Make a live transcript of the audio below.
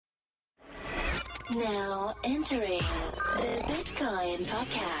Now entering the Bitcoin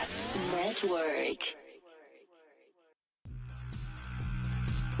Podcast Network.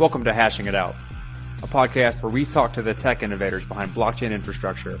 Welcome to Hashing It Out, a podcast where we talk to the tech innovators behind blockchain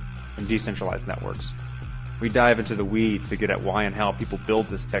infrastructure and decentralized networks. We dive into the weeds to get at why and how people build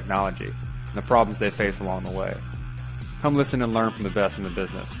this technology and the problems they face along the way. Come listen and learn from the best in the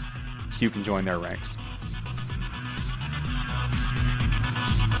business so you can join their ranks.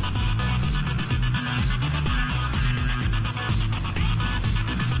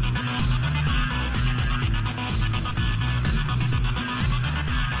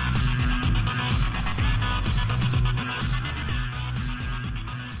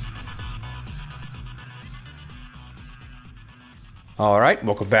 All right,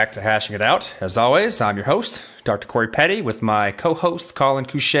 welcome back to Hashing It Out. As always, I'm your host, Dr. Corey Petty, with my co-host, Colin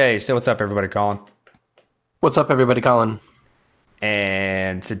Couché. So what's up, everybody, Colin? What's up, everybody, Colin?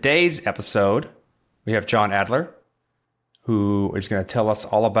 And today's episode, we have John Adler, who is going to tell us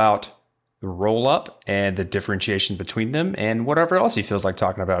all about the roll-up and the differentiation between them and whatever else he feels like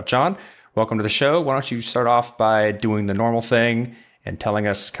talking about. John, welcome to the show. Why don't you start off by doing the normal thing and telling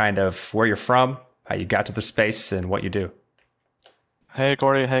us kind of where you're from, how you got to the space, and what you do. Hey,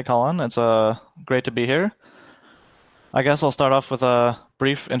 Corey. Hey, Colin. It's great to be here. I guess I'll start off with a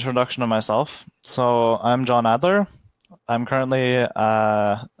brief introduction of myself. So I'm John Adler. I'm currently with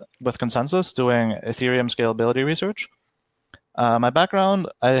ConsenSys doing Ethereum scalability research. My background,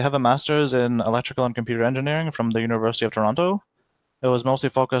 I have a master's in electrical and computer engineering from the University of Toronto. It was mostly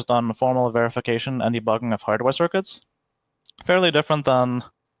focused on formal verification and debugging of hardware circuits. Fairly different than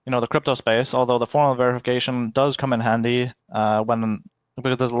the crypto space, although the formal verification does come in handy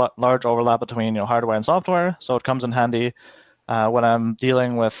because there's a large overlap between hardware and software. So it comes in handy when I'm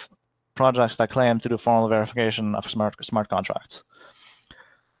dealing with projects that claim to do formal verification of smart contracts.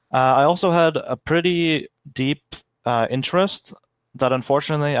 I also had a pretty deep interest that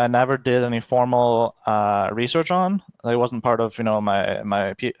unfortunately I never did any formal research on. It wasn't part of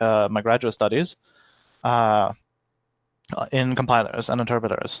my graduate studies. In compilers and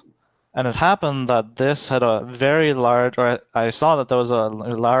interpreters. And it happened that this had a very large, or I saw that there was a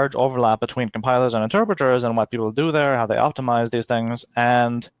large overlap between compilers and interpreters and what people do there, how they optimize these things,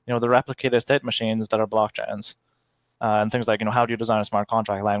 and the replicated state machines that are blockchains. And things like, how do you design a smart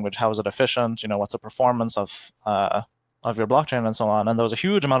contract language? How is it efficient? What's the performance of your blockchain and so on? And there was a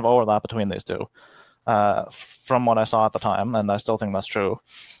huge amount of overlap between these two from what I saw at the time, and I still think that's true.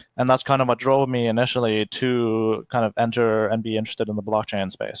 And that's kind of what drove me initially to kind of enter and be interested in the blockchain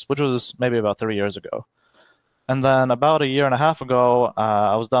space, which was maybe about 3 years ago. And then about a year and a half ago,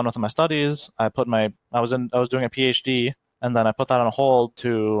 I was done with my studies. I was doing a PhD, and then I put that on hold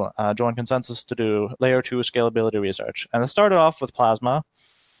to join ConsenSys to do layer 2 scalability research. And it started off with Plasma.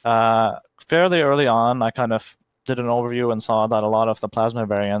 Fairly early on, I kind of did an overview and saw that a lot of the Plasma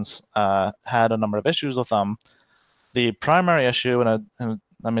variants had a number of issues with them. The primary issue,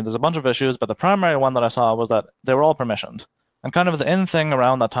 and there's a bunch of issues, but the primary one that I saw was that they were all permissioned. And kind of the in thing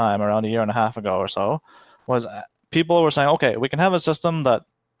around that time, around a year and a half ago or so, was people were saying, okay, we can have a system that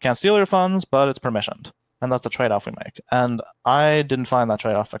can't steal your funds, but it's permissioned. And that's the trade-off we make. And I didn't find that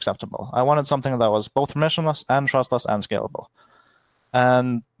trade-off acceptable. I wanted something that was both permissionless and trustless and scalable.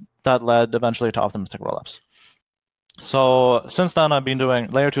 And that led eventually to optimistic rollups. So since then, I've been doing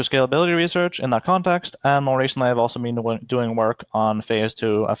layer 2 scalability research in that context, and more recently, I've also been doing work on phase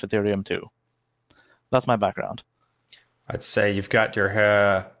 2 of Ethereum 2. That's my background. I'd say you've got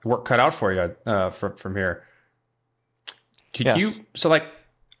your work cut out for you from here. Yes.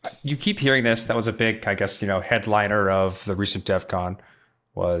 You keep hearing this. That was a big, I guess, headliner of the recent DEF CON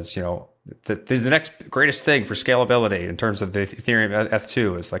was, the next greatest thing for scalability in terms of the Ethereum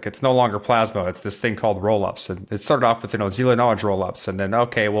Eth2 is like, it's no longer Plasma. It's this thing called rollups. And it started off with, zero knowledge rollups. And then,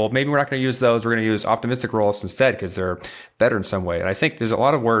 okay, well, maybe we're not going to use those. We're going to use optimistic rollups instead because they're better in some way. And I think there's a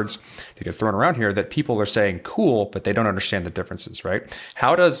lot of words that get thrown around here that people are saying cool, but they don't understand the differences, right?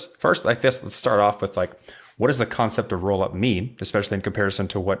 First, I guess let's start off with what does the concept of rollup mean, especially in comparison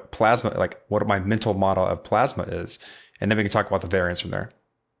to what Plasma, what my mental model of Plasma is. And then we can talk about the variants from there.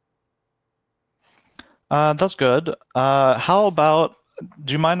 That's good. How about,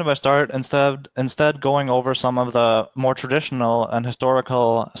 do you mind if I start instead going over some of the more traditional and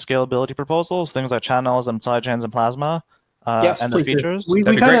historical scalability proposals, things like channels and sidechains and Plasma, yes, and the features? We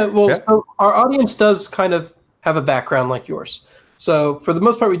kind of, so our audience does kind of have a background like yours. So for the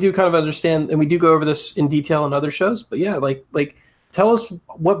most part, we do kind of understand, and we do go over this in detail in other shows. But yeah, tell us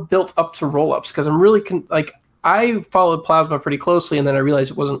what built up to rollups, because I'm really I followed Plasma pretty closely, and then I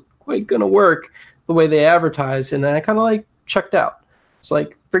realized it wasn't quite going to work the way they advertised, and then I kind of checked out. So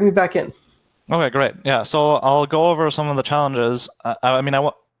bring me back in. Okay, great. Yeah, so I'll go over some of the challenges.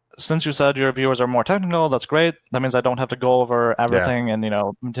 Since you said your viewers are more technical, that's great. That means I don't have to go over everything in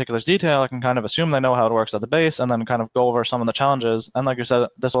meticulous detail. I can kind of assume they know how it works at the base, and then kind of go over some of the challenges. And like you said,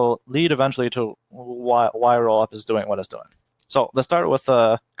 this will lead eventually to why Rollup is doing what it's doing. So let's start with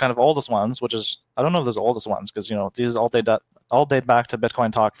the kind of oldest ones, which is, I don't know if there's oldest ones because these all date back to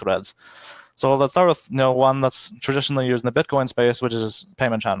Bitcoin talk threads. So let's start with one that's traditionally used in the Bitcoin space, which is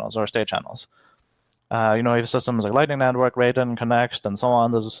payment channels or state channels. You have systems like Lightning Network, Raiden, Connext, and so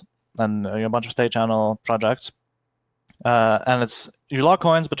on. There's a bunch of state channel projects. And you lock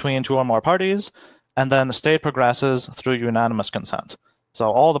coins between 2 or more parties, and then the state progresses through unanimous consent.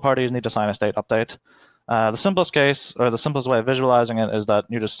 So all the parties need to sign a state update. The simplest case, or the simplest way of visualizing it, is that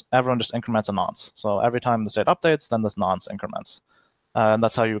everyone just increments a nonce. So every time the state updates, then this nonce increments. And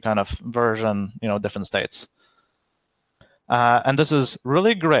that's how you kind of version, different states. And this is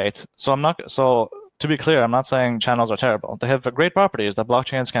really great. So to be clear, I'm not saying channels are terrible. They have great properties that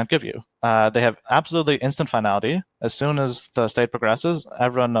blockchains can't give you. They have absolutely instant finality. As soon as the state progresses,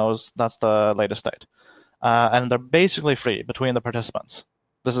 everyone knows that's the latest state. And they're basically free between the participants.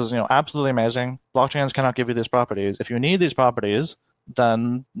 This is absolutely amazing. Blockchains cannot give you these properties. If you need these properties,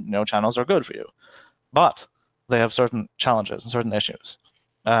 then channels are good for you. But they have certain challenges and certain issues.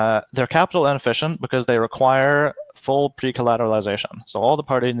 They're capital inefficient because they require full pre-collateralization. So all the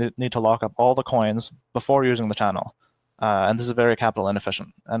parties need to lock up all the coins before using the channel. And this is very capital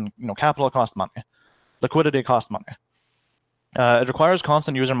inefficient. And capital costs money. Liquidity costs money. It requires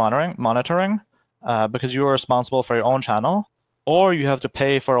constant user monitoring because you are responsible for your own channel, or you have to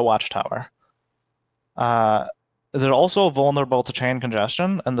pay for a watchtower. They're also vulnerable to chain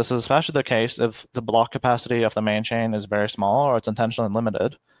congestion, and this is especially the case if the block capacity of the main chain is very small or it's intentionally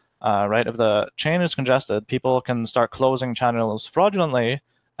limited. Right? If the chain is congested, people can start closing channels fraudulently,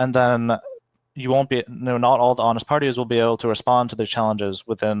 and then you won't be, not all the honest parties will be able to respond to the challenges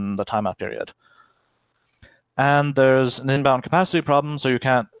within the timeout period. And there's an inbound capacity problem, so you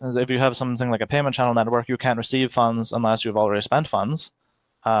can't, if you have something like a payment channel network, you can't receive funds unless you've already spent funds.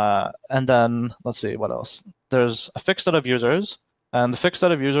 And then, let's see, what else? There's a fixed set of users, and the fixed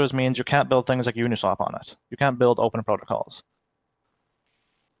set of users means you can't build things like Uniswap on it. You can't build open protocols.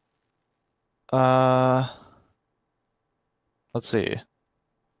 Let's see.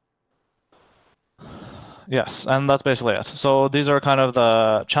 Yes, and that's basically it. So these are kind of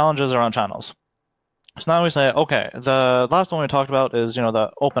the challenges around channels. So now we say, okay, the last one we talked about is,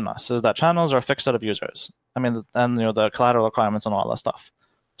 the openness, is that channels are a fixed set of users. And the collateral requirements and all that stuff.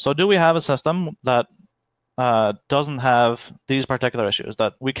 So do we have a system that doesn't have these particular issues,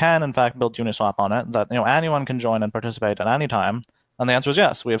 that we can, in fact, build Uniswap on it, that anyone can join and participate at any time? And the answer is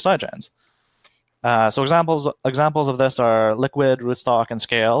yes, we have sidechains. So examples of this are Liquid, Rootstock, and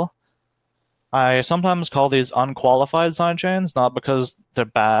Scale. I sometimes call these unqualified sidechains, not because they're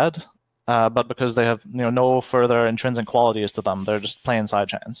bad, but because they have no further intrinsic qualities to them. They're just plain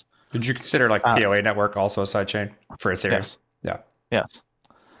sidechains. Did you consider POA network also a sidechain for Ethereum? Yes. Yeah. Yes.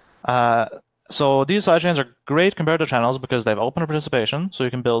 So these sidechains are great compared to channels because they have open participation, so you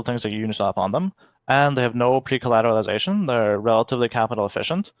can build things like Uniswap on them, and they have no pre-collateralization. They're relatively capital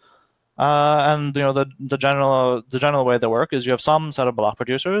efficient. And the general way they work is you have some set of block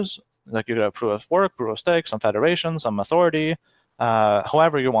producers, like you have proof of work, proof of stake, some federation, some authority,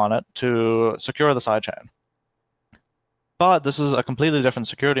 however you want it, to secure the sidechain. But this is a completely different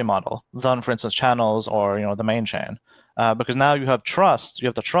security model than, for instance, channels or the main chain, because now you have trust. You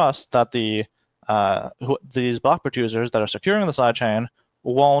have to trust that these block producers that are securing the sidechain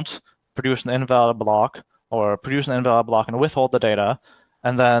won't produce an invalid block or produce an invalid block and withhold the data,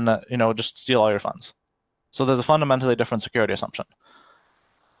 and then just steal all your funds. So there's a fundamentally different security assumption,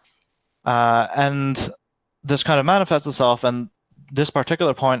 and this kind of manifests itself. And this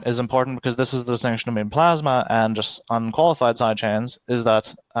particular point is important because this is the distinction between Plasma and just unqualified sidechains, is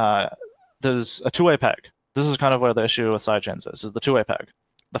that there's a two-way peg. This is kind of where the issue with sidechains is the two-way peg.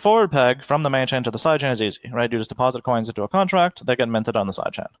 The forward peg from the main chain to the sidechain is easy, right? You just deposit coins into a contract, they get minted on the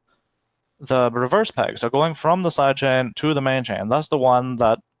sidechain. The reverse peg, so going from the sidechain to the main chain, that's the one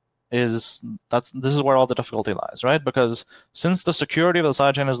this is where all the difficulty lies, right? Because since the security of the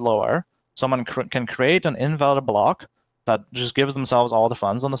sidechain is lower, someone can create an invalid block that just gives themselves all the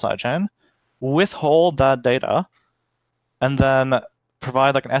funds on the sidechain, withhold that data, and then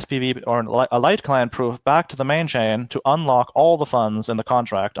provide like an SPV or a light client proof back to the main chain to unlock all the funds in the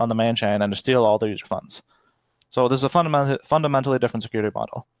contract on the main chain and to steal all the user funds. So this is a fundamentally different security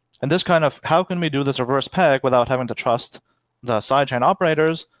model. And this kind of, how can we do this reverse peg without having to trust the sidechain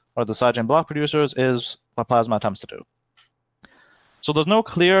operators or the sidechain block producers, is what Plasma attempts to do. So there's no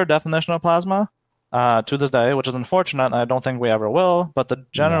clear definition of plasma to this day, which is unfortunate, and I don't think we ever will. But the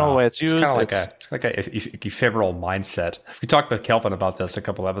general way it's used, it's kind of like a ephemeral mindset. We talked with Kelvin about this a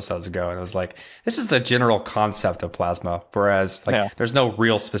couple episodes ago, and it was like, this is the general concept of plasma, whereas there's no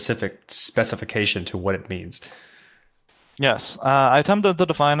real specification to what it means. Yes, I attempted to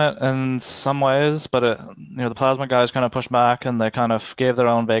define it in some ways, but the plasma guys kind of pushed back, and they kind of gave their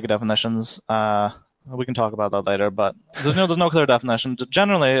own vague definitions. We can talk about that later, but there's no clear definition.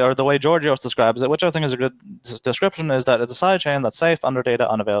 Generally, or the way Georgios describes it, which I think is a good description, is that it's a sidechain that's safe under data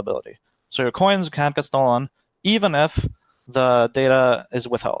unavailability. So your coins can't get stolen, even if the data is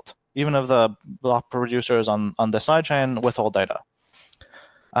withheld, even if the block producers on the sidechain withhold data.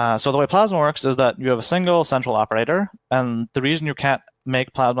 So the way Plasma works is that you have a single central operator, and the reason you can't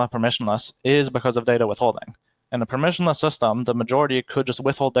make Plasma permissionless is because of data withholding. In a permissionless system, the majority could just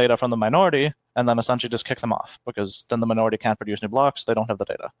withhold data from the minority and then essentially just kick them off, because then the minority can't produce new blocks, they don't have the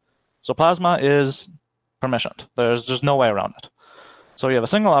data. So Plasma is permissioned. There's just no way around it. So you have a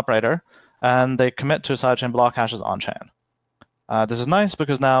single operator, and they commit to sidechain block hashes on-chain. This is nice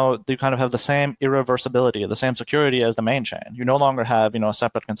because now you kind of have the same irreversibility, the same security as the main chain. You no longer have a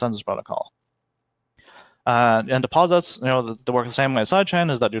separate consensus protocol. And deposits, they work the same way as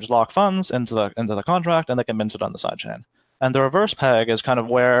sidechain, is that you just lock funds into the contract and they get minted on the sidechain. And the reverse peg is kind of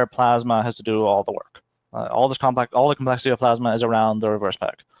where Plasma has to do all the work. All the complexity of Plasma is around the reverse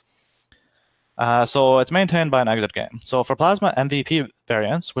peg. So it's maintained by an exit game. So for Plasma MVP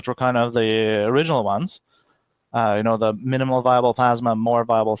variants, which were kind of the original ones, the minimal viable Plasma, more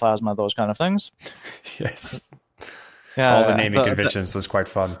viable Plasma, those kind of things. Yes. Yeah, all the naming conventions was quite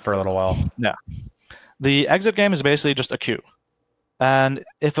fun for a little while. Yeah. The exit game is basically just a queue. And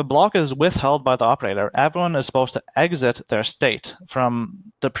if a block is withheld by the operator, everyone is supposed to exit their state from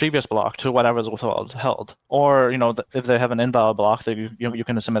the previous block to whatever is withheld. Or, if they have an invalid block, you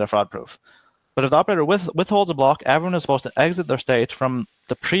can submit a fraud proof. But if the operator withholds a block, everyone is supposed to exit their state from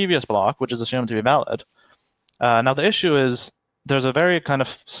the previous block, which is assumed to be valid. Now, the issue is there's a very kind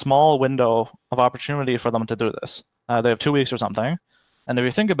of small window of opportunity for them to do this. They have 2 weeks or something. And if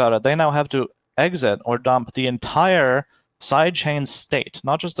you think about it, they now have to exit or dump the entire sidechain state,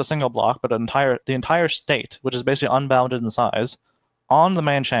 not just a single block, but the entire state, which is basically unbounded in size, on the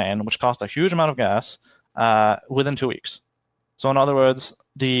main chain, which costs a huge amount of gas, within 2 weeks. So in other words,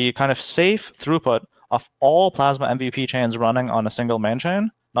 the kind of safe throughput of all Plasma MVP chains running on a single main chain,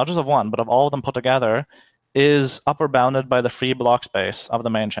 not just of one, but of all of them put together, is upper bounded by the free block space of the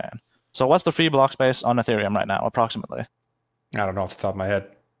main chain. So what's the free block space on Ethereum right now, approximately? I don't know off the top of my head.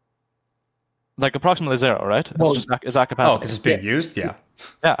 Like approximately 0, right? Well, is that capacity? Oh, because it's being used? Yeah.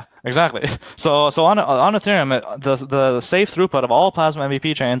 Yeah, exactly. So on Ethereum, the safe throughput of all Plasma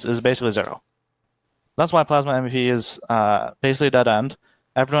MVP chains is basically 0. That's why Plasma MVP is basically a dead end.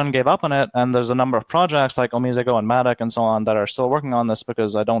 Everyone gave up on it, and there's a number of projects like Omizigo and Matic and so on that are still working on this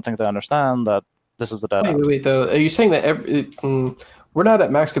because I don't think they understand that this is the dead end. Wait, though. Are you saying that we're not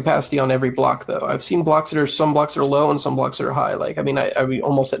at max capacity on every block, though? I've seen some blocks that are low and some blocks that are high. Like, I mean, are we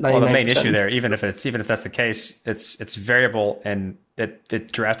almost at 99%? Well, the main issue there, even if that's the case, it's variable, and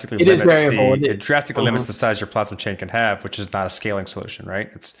it drastically limits limits the size your Plasma chain can have, which is not a scaling solution,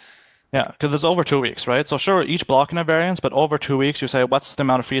 right? Yeah, because it's over 2 weeks, right? So sure, each block can have variance, but over 2 weeks, you say, what's the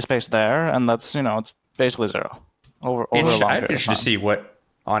amount of free space there? And that's, it's basically 0 over a long period. I'm interested to see what,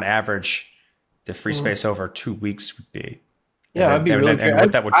 on average, the free space over 2 weeks would be. Yeah, I'd be really curious.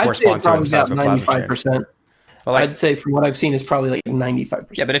 What that would correspond to in size of a Plasma chain. Well, I'd say from what I've seen, it's probably like 95%.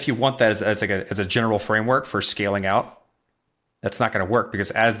 Yeah, but if you want that as a general framework for scaling out, that's not going to work,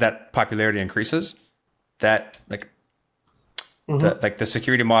 because as that popularity increases, that the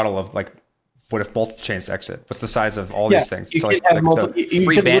security model of what if both chains exit? What's the size of all these things? So the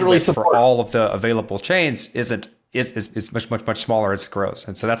free bandwidth for all of the available chains is much smaller as it grows,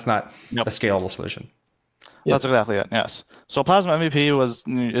 and so that's not a scalable solution. Yep. That's exactly it. Yes. So Plasma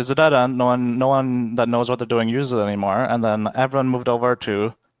MVP is a dead end. No one that knows what they're doing uses it anymore, and then everyone moved over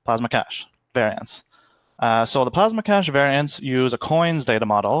to Plasma Cash variants. So the Plasma Cash variants use a coins data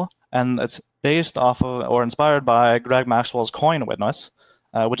model, and it's based off of or inspired by Greg Maxwell's Coin Witness,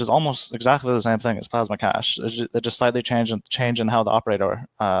 which is almost exactly the same thing as Plasma Cash. It just slightly change in how the operator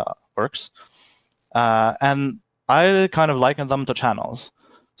works. And I kind of liken them to channels.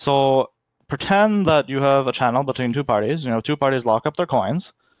 So pretend that you have a channel between two parties. Two parties lock up their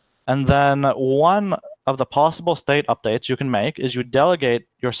coins, and then one of the possible state updates you can make is you delegate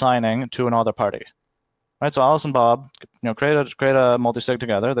your signing to another party. Right, so Alice and Bob, create a multi-sig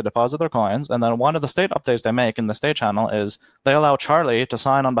together. They deposit their coins, and then one of the state updates they make in the state channel is they allow Charlie to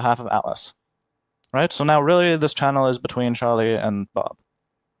sign on behalf of Alice. right? So now really this channel is between Charlie and Bob.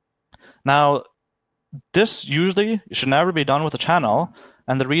 Now, this usually should never be done with a channel,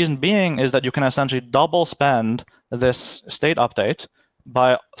 and the reason being is that you can essentially double spend this state update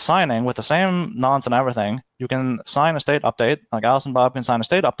by signing with the same nonce and everything. You can sign a state update, like Alice and Bob can sign a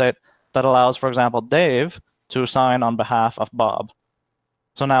state update that allows, for example, Dave to sign on behalf of Bob.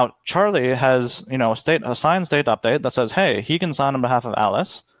 So now Charlie has, a signed state update that says, hey, he can sign on behalf of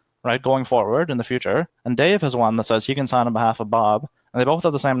Alice, right, going forward in the future, and Dave has one that says he can sign on behalf of Bob, and they both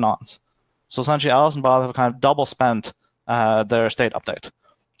have the same nonce. So essentially, Alice and Bob have kind of double spent their state update,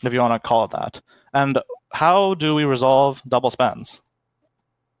 if you want to call it that. And how do we resolve double spends?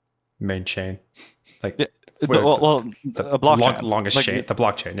 Main chain, like a blockchain, longest chain, the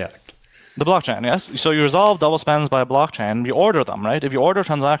blockchain, yeah. The blockchain, yes. So you resolve double spends by a blockchain. You order them, right? If you order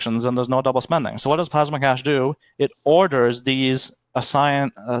transactions, then there's no double spending. So what does Plasma Cash do? It orders these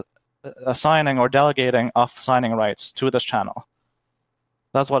assigning or delegating of signing rights to this channel.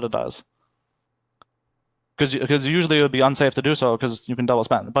 That's what it does. Because usually it would be unsafe to do so because you can double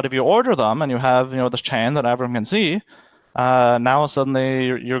spend. But if you order them and you have this chain that everyone can see, now suddenly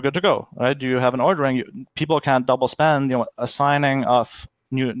you're good to go, right? You have an ordering. People can't double spend. Assigning of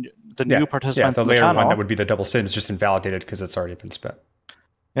new participant. Yeah, the layer channel. One that would be the double spend is just invalidated because it's already been spent.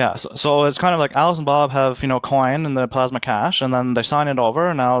 Yeah, so it's kind of like Alice and Bob have coin in the Plasma Cash, and then they sign it over.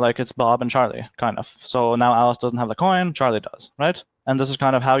 And now it's Bob and Charlie, kind of. So now Alice doesn't have the coin, Charlie does, right? And this is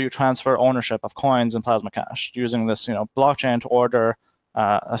kind of how you transfer ownership of coins in Plasma Cash, using this blockchain to order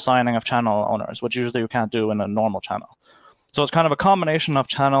assigning of channel owners, which usually you can't do in a normal channel. So it's kind of a combination of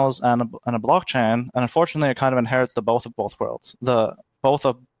channels and a blockchain, and unfortunately, it kind of inherits the both of both worlds, the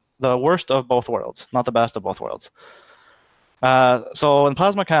worst of both worlds, not the best of both worlds. So in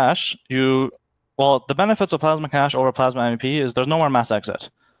Plasma Cash, the benefits of Plasma Cash over Plasma MEP is there's no more mass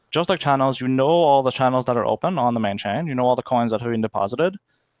exit. Just like channels, all the channels that are open on the main chain, all the coins that have been deposited.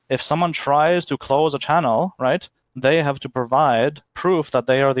 If someone tries to close a channel, right, they have to provide proof that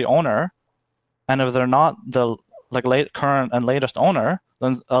they are the owner, and if they're not the current and latest owner,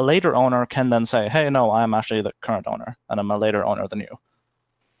 then a later owner can then say, hey, no, I'm actually the current owner, and I'm a later owner than you.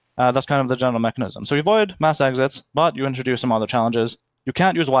 That's kind of the general mechanism. So you avoid mass exits, but you introduce some other challenges. You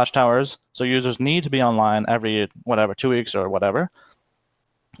can't use watchtowers, so users need to be online every 2 weeks or whatever,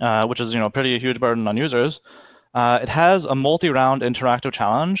 which is pretty huge burden on users. It has a multi-round interactive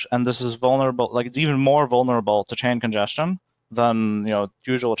challenge, and this is vulnerable. It's even more vulnerable to chain congestion than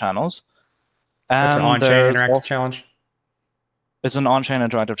usual channels. It's an on-chain interactive challenge? It's an on-chain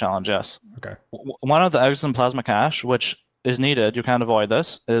interactive challenge, yes. Okay. One of the exits in Plasma Cash, which is needed, you can't avoid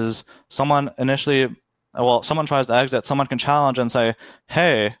this, is someone tries to exit, someone can challenge and say,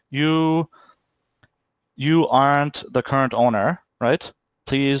 hey, you aren't the current owner, right?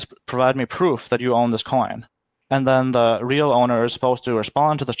 Please provide me proof that you own this coin. And then the real owner is supposed to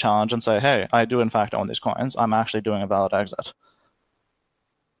respond to the challenge and say, hey, I do in fact own these coins. I'm actually doing a valid exit.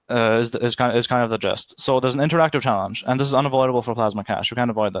 Is kind of the gist. So there's an interactive challenge, and this is unavoidable for Plasma Cash. You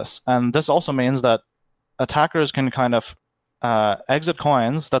can't avoid this. And this also means that attackers can kind of exit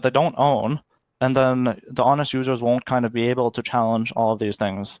coins that they don't own, and then the honest users won't kind of be able to challenge all of these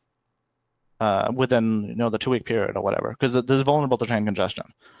things within the 2-week period or whatever, because it is vulnerable to chain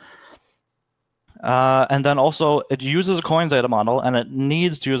congestion. And then also it uses a coin data model, and it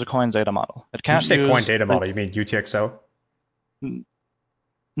needs to use a coin data model. It can't When you say coin data model, you mean UTXO?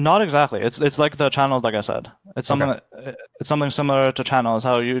 Not exactly. It's like the channels, like I said. It's something it's something similar to channels.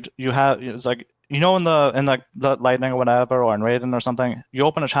 How you have, it's like in the Lightning or whatever, or in Raiden or something, you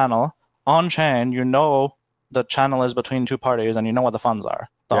open a channel on chain. The channel is between two parties, and you know what the funds are.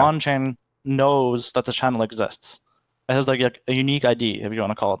 The on chain knows that the channel exists. It has a unique ID, if you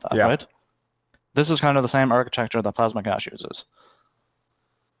want to call it that, right? This is kind of the same architecture that Plasma Cash uses.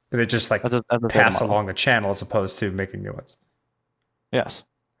 They just pass along a channel as opposed to making new ones. Yes.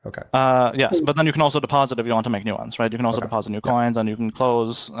 Okay. Yes, but then you can also deposit if you want to make new ones, right? You can also deposit new coins, and you can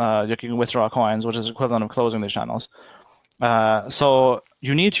close. You can withdraw coins, which is equivalent of closing these channels. So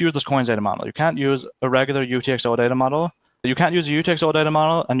you need to use this coins data model. You can't use a regular UTXO data model. You can't use a UTXO data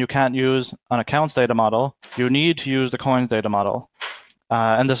model, and you can't use an accounts data model. You need to use the coins data model.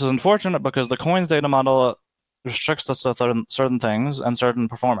 And this is unfortunate because the coins data model restricts us to certain things and certain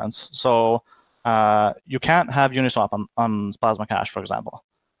performance. So you can't have Uniswap on Plasma Cash, for example.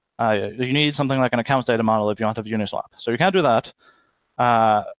 You need something like an accounts data model if you want to have Uniswap. So you can't do that.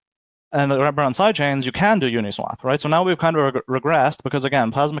 And remember, on sidechains, you can do Uniswap, right? So now we've kind of regressed because,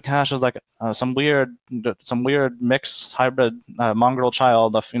 again, Plasma Cash is like some weird mixed hybrid mongrel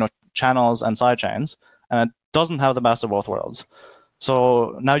child of channels and sidechains, and it doesn't have the best of both worlds.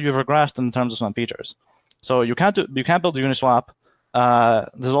 So now you've regressed in terms of some features. So you can't build Uniswap.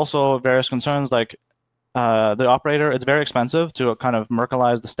 There's also various concerns like the operator. It's very expensive to kind of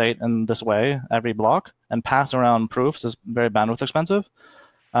Merkleize the state in this way every block, and pass around proofs is very bandwidth expensive,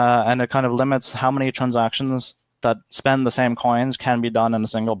 and it kind of limits how many transactions that spend the same coins can be done in a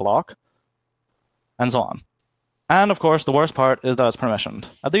single block, and so on. And of course, the worst part is that it's permissioned.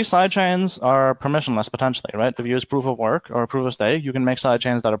 These sidechains are permissionless potentially, right? If you use proof of work or proof of stake, you can make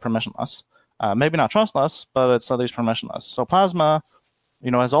sidechains that are permissionless. Maybe not trustless, but it's at least permissionless. So Plasma,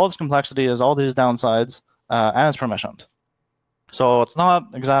 has all this complexity, has all these downsides, and it's permissioned. So it's not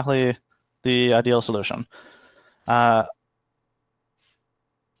exactly the ideal solution. That's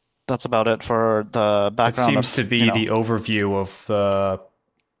about it for the background. It seems to be the overview of the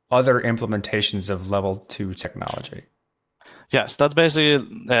other implementations of level 2 technology. Yes, that's basically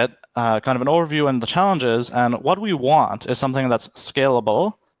it. Kind of an overview and the challenges. And what we want is something that's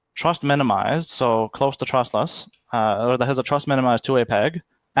scalable, trust minimized, so close to trustless, or that has a trust minimized two-way peg,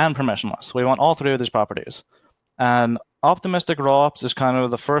 and permissionless. We want all three of these properties. And optimistic rollups is kind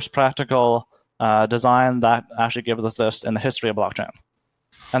of the first practical design that actually gives us this in the history of blockchain.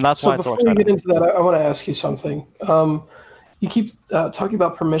 And that's why it's so exciting. Before we get into that, I want to ask you something. You keep talking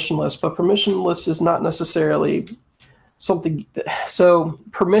about permissionless, but permissionless is not necessarily something. So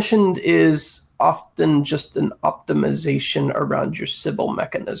permissioned is often just an optimization around your Sybil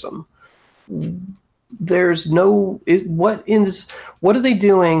mechanism. There's no what are they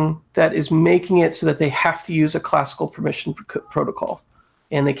doing that is making it so that they have to use a classical permission protocol,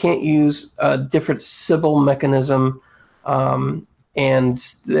 and they can't use a different Sybil mechanism and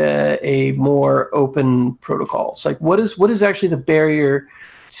a more open protocol? It's like what is actually the barrier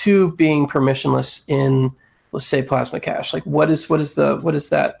to being permissionless in, let's say, Plasma Cash? Like what's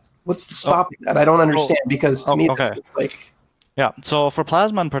stopping that? I don't understand, because to me that seems like. Yeah, so for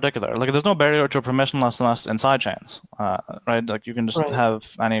Plasma in particular, like there's no barrier to permissionlessness in sidechains, right? Like you can just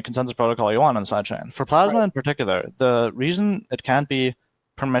have any consensus protocol you want in sidechain. For Plasma in particular, the reason it can't be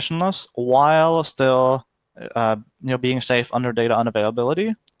permissionless while still being safe under data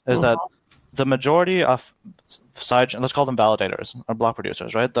unavailability is that the majority of sidechain, let's call them validators or block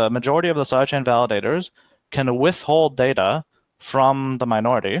producers, right? The majority of the sidechain validators can withhold data from the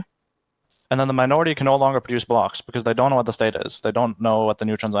minority, and then the minority can no longer produce blocks because they don't know what the state is. They don't know what the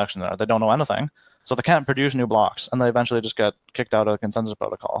new transactions are. They don't know anything. So they can't produce new blocks, and they eventually just get kicked out of the consensus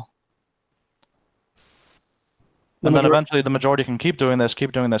protocol. And then eventually the majority can keep doing this,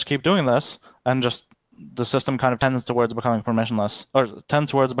 and just the system kind of tends towards becoming permissionless, or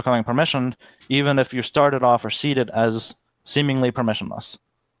tends towards becoming permissioned, even if you started off or seeded as seemingly permissionless.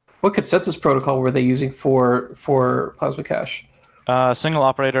 What consensus protocol were they using for Plasma Cash? Single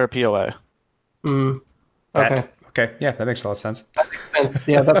operator POA. Okay. Okay. Yeah, that makes a lot of sense. That makes sense.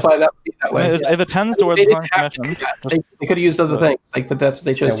 Yeah, that's why that would be that way. If it tends towards becoming permissioned, they could have used other things, but that's what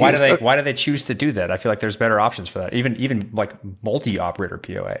they chose to use. Why do they choose to do that? I feel like there's better options for that. Even like multi-operator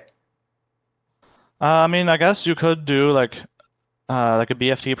POA. I mean, I guess you could do like a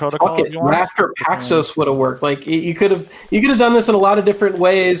BFT protocol. Raft or Paxos would have worked. Like you could have done this in a lot of different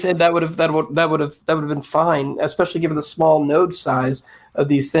ways, and that would have been fine, especially given the small node size of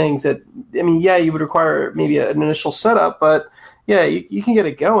these things. You would require maybe an initial setup, but yeah, you can get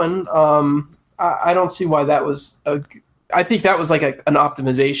it going. I don't see why that was I think that was like an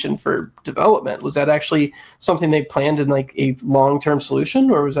optimization for development. Was that actually something they planned in like a long-term solution,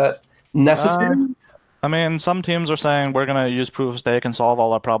 or was that necessary? I mean, some teams are saying we're going to use proof of stake and solve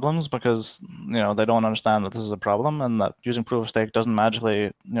all our problems because, they don't understand that this is a problem, and that using proof of stake doesn't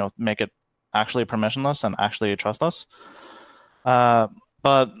magically, make it actually permissionless and actually trustless.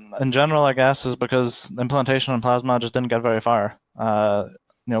 But in general, I guess, is because implementation in Plasma just didn't get very far.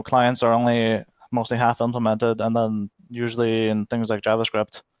 Clients are only mostly half implemented, and then usually in things like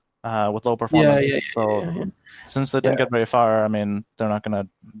JavaScript, with low performance. Since they didn't get very far, I mean, they're not going to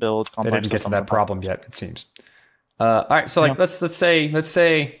build complex. They didn't get to that problem yet, it seems. All right, so let's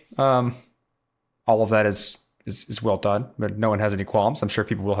say all of that is well done, but no one has any qualms. I'm sure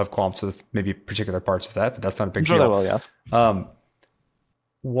people will have qualms with maybe particular parts of that, but that's not a big deal. They will, yes.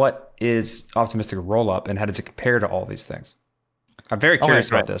 What is optimistic rollup, and how does it compare to all these things? I'm very curious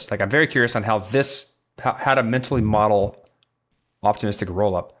about this. Like, I'm very curious on how to mentally model optimistic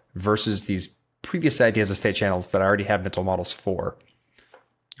rollup versus these previous ideas of state channels that I already have mental models for.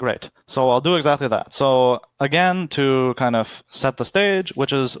 Great. So I'll do exactly that. So again, to kind of set the stage,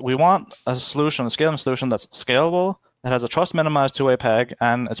 which is we want a scaling solution that's scalable, that has a trust minimized two-way peg,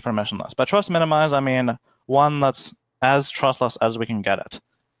 and it's permissionless. By trust minimized, I mean one that's as trustless as we can get it.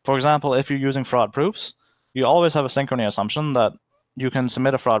 For example, if you're using fraud proofs, you always have a synchrony assumption that you can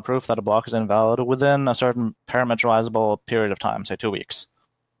submit a fraud proof that a block is invalid within a certain parameterizable period of time, say 2 weeks.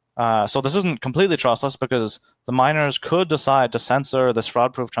 So this isn't completely trustless because the miners could decide to censor this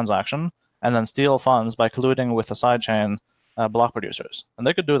fraud-proof transaction and then steal funds by colluding with the sidechain block producers. And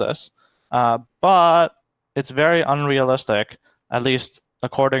they could do this, but it's very unrealistic, at least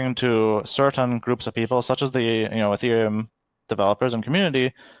according to certain groups of people, such as the Ethereum developers and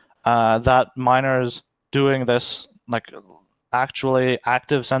community, that miners doing this, like actually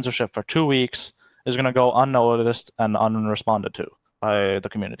active censorship for 2 weeks, is going to go unnoticed and unresponded to by the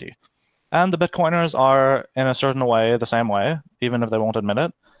community. And the Bitcoiners are, in a certain way, the same way, even if they won't admit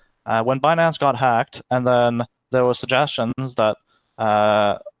it. When Binance got hacked, and then there were suggestions that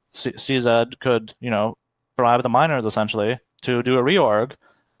CZ could, bribe the miners, essentially, to do a reorg,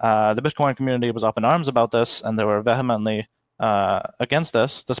 the Bitcoin community was up in arms about this, and they were vehemently against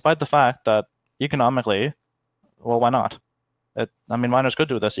this, despite the fact that economically, well, why not? Miners could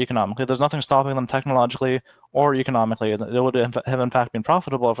do this economically. There's nothing stopping them technologically or economically. It would have, in fact, been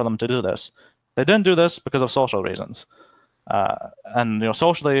profitable for them to do this. They didn't do this because of social reasons. And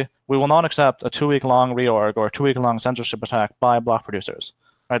socially, we will not accept a 2-week-long reorg or a 2-week-long censorship attack by block producers.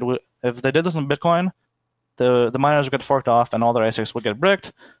 Right? If they did this in Bitcoin, the miners would get forked off and all their ASICs would get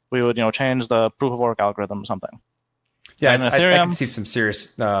bricked. We would change the proof of work algorithm or something. Yeah, I can see some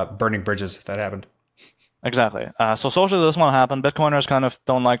serious burning bridges if that happened. Exactly. So socially, this won't happen. Bitcoiners kind of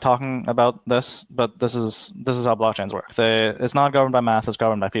don't like talking about this, but this is how blockchains work. It's not governed by math; it's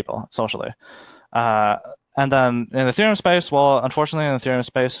governed by people socially. And then in the Ethereum space, well, unfortunately, in the Ethereum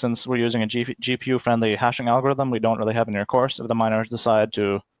space, since we're using a GPU-friendly hashing algorithm, we don't really have any recourse. If the miners decide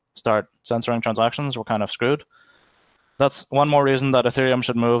to start censoring transactions, we're kind of screwed. That's one more reason that Ethereum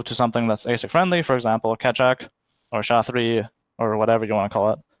should move to something that's ASIC-friendly. For example, Keccak or SHA-3 or whatever you want to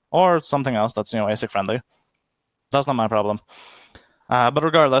call it. Or something else that's ASIC friendly. That's not my problem. But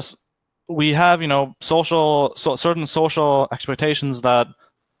regardless, we have certain social expectations that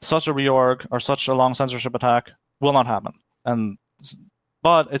such a reorg or such a long censorship attack will not happen.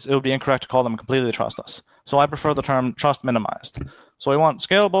 But it would be incorrect to call them completely trustless. So I prefer the term trust minimized. So we want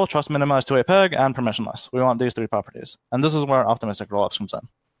scalable, trust minimized to a peg, and permissionless. We want these 3 properties. And this is where optimistic rollups comes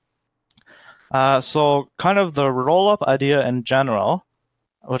in. So kind of the rollup idea in general,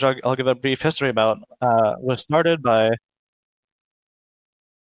 which I'll give a brief history about, was started by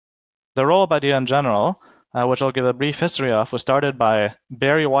the rollup idea in general, which I'll give a brief history of, was started by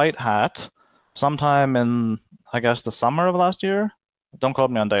Barry Whitehat sometime in, I guess, the summer of last year. Don't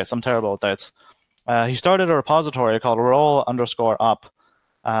quote me on dates. I'm terrible at dates. He started a repository called roll_up,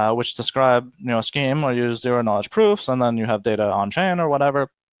 which described a scheme where you use zero-knowledge proofs, and then you have data on-chain or whatever,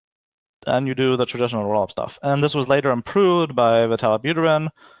 and you do the traditional rollup stuff. And this was later improved by Vitalik Buterin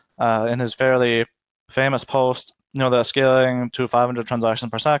in his fairly famous post, the scaling to 500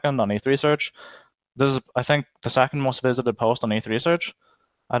 transactions per second on ETH Research. This is, I think, the second most visited post on ETH Research.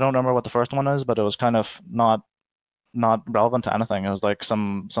 I don't remember what the first one is, but it was kind of not relevant to anything. It was like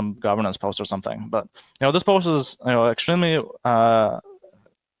some governance post or something. But this post is extremely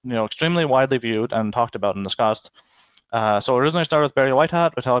widely viewed and talked about and discussed. So originally started with Barry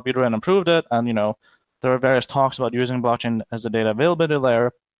Whitehat, Vitalik Buterin improved it, and there were various talks about using blockchain as the data availability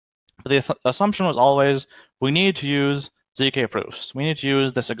layer. But the assumption was always we need to use ZK proofs. We need to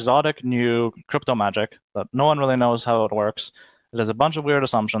use this exotic new crypto magic that no one really knows how it works. It has a bunch of weird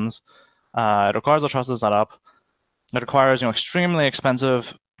assumptions. It requires a trusted setup. It requires extremely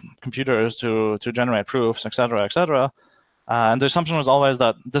expensive computers to generate proofs, etc., etc. And the assumption was always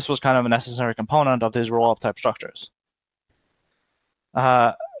that this was kind of a necessary component of these rollup type structures.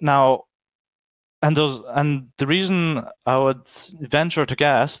 Now, and the reason I would venture to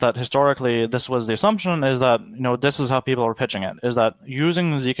guess that historically this was the assumption is that this is how people are pitching it, is that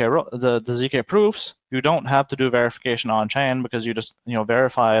using the ZK proofs, you don't have to do verification on chain because you just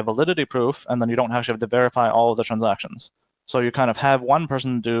verify a validity proof, and then you don't actually have to verify all of the transactions. So you kind of have one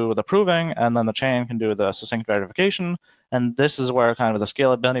person do the proving, and then the chain can do the succinct verification, and this is where kind of the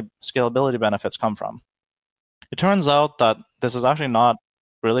scalability benefits come from. It turns out that this is actually not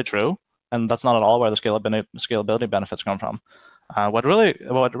really true, and that's not at all where the scalability benefits come from. What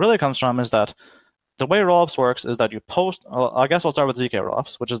really comes from is that the way rollups works is that you post. I guess I'll start with ZK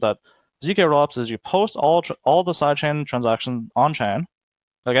rollups, which is that ZK rollups is you post all the sidechain transactions on chain.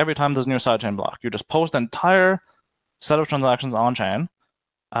 Like every time there's a new sidechain block, you just post the entire set of transactions on chain,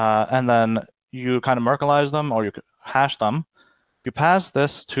 and then you kind of Merkleize them or you hash them. You pass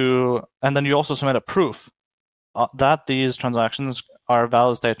this to, and then you also submit a proof that these transactions are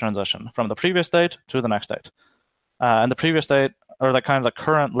valid state transition from the previous state to the next state. And the previous state, or the kind of the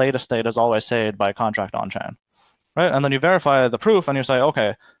current latest state, is always saved by contract on chain. right? And then you verify the proof and you say,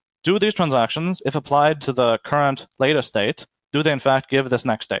 okay, do these transactions, if applied to the current latest state, do they in fact give this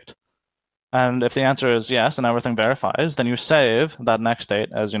next state? And if the answer is yes, and everything verifies, then you save that next state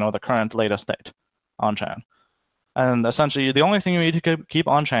as, the current latest state on-chain. And essentially, the only thing you need to keep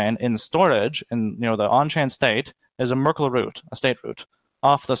on-chain in storage, in the on-chain state, is a Merkle root, a state root,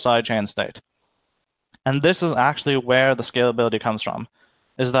 off the sidechain state. And this is actually where the scalability comes from,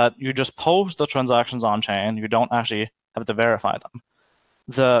 is that you just post the transactions on-chain, you don't actually have to verify them.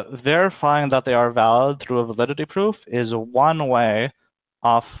 The verifying that they are valid through a validity proof is one way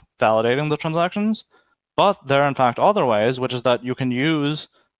of validating the transactions, but there are in fact other ways, which is that you can use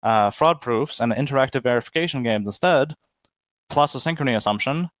fraud proofs and interactive verification games instead, plus a synchrony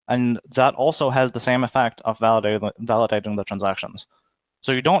assumption, and that also has the same effect of validating the transactions.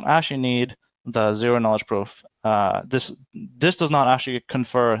 So you don't actually need the zero knowledge proof. This does not actually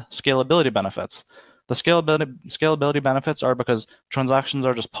confer scalability benefits. The scalability benefits are because transactions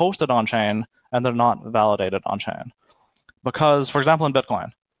are just posted on-chain and they're not validated on-chain. Because, for example, in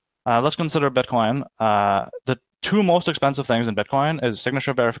Bitcoin, let's consider Bitcoin. The two most expensive things in Bitcoin is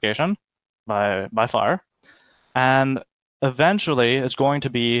signature verification by far, and eventually it's going to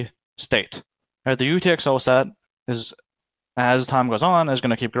be state. Right? The UTXO set is, as time goes on, is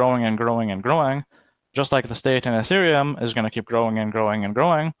going to keep growing and growing and growing, just like the state in Ethereum is going to keep growing and growing and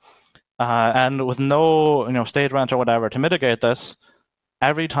growing. And with no state rent or whatever to mitigate this,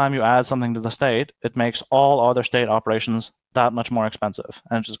 every time you add something to the state, it makes all other state operations that much more expensive.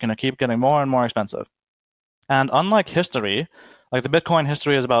 And it's just going to keep getting more and more expensive. And unlike history, like the Bitcoin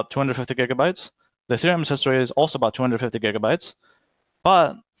history is about 250 gigabytes, the Ethereum's history is also about 250 gigabytes,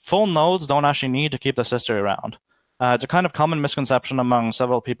 but full nodes don't actually need to keep this history around. It's a kind of common misconception among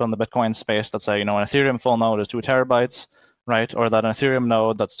several people in the Bitcoin space that say, an Ethereum full node is 2 terabytes, right? Or that an Ethereum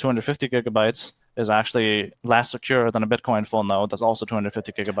node that's 250 gigabytes is actually less secure than a Bitcoin full node that's also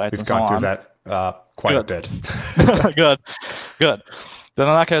 250 gigabytes. We've gone through that quite a bit. Good. Then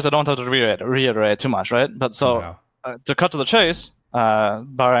in that case, I don't have to reiterate too much, right? But so to cut to the chase,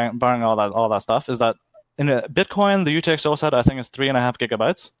 barring all that stuff, is that in a Bitcoin, the UTXO set I think is 3.5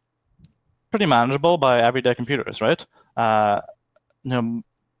 gigabytes. Pretty manageable by everyday computers, right?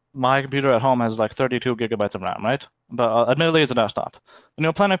 My computer at home has like 32 gigabytes of RAM, right? But admittedly, it's a desktop.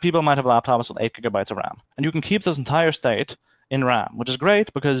 Plenty of people might have laptops with 8 gigabytes of RAM. And you can keep this entire state in RAM, which is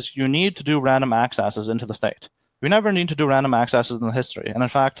great because you need to do random accesses into the state. You never need to do random accesses in the history. And in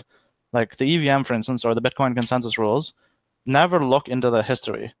fact, like the EVM, for instance, or the Bitcoin consensus rules, never look into the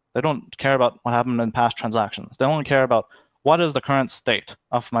history. They don't care about what happened in past transactions. They only care about what is the current state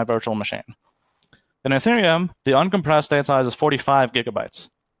of my virtual machine. In Ethereum, the uncompressed state size is 45 gigabytes.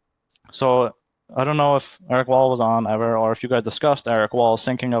 So I don't know if Eric Wall was on ever, or if you guys discussed Eric Wall's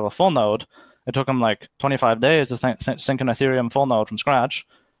syncing of a full node. It took him like 25 days to sync an Ethereum full node from scratch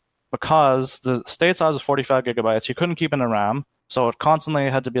because the state size is 45 gigabytes. He couldn't keep it in RAM, so it constantly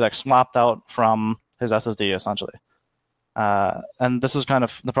had to be like swapped out from his SSD essentially. And this is kind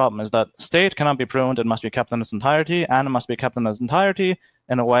of the problem, is that state cannot be pruned. It must be kept in its entirety, and it must be kept in its entirety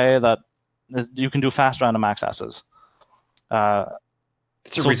in a way that you can do fast random accesses.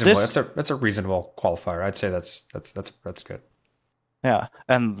 It's a reasonable qualifier. I'd say that's good. Yeah,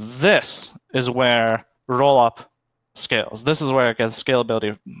 and this is where rollup scales. This is where it gets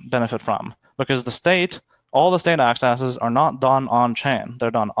scalability benefit from, because all the state accesses are not done on chain;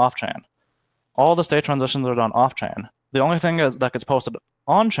 they're done off chain. All the state transitions are done off chain. The only thing that gets posted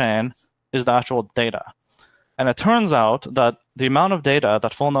on chain is the actual data. And it turns out that the amount of data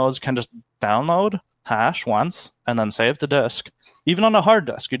that full nodes can just download, hash once, and then save to disk, even on a hard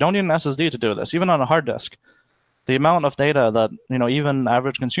disk, you don't need an SSD to do this, even on a hard disk, the amount of data that even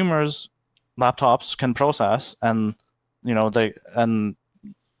average consumers' laptops can process, and then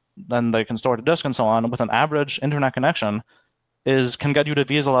they can store to disk and so on with an average internet connection, can get you to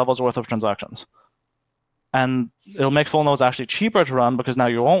Visa levels worth of transactions. And it'll make full nodes actually cheaper to run because now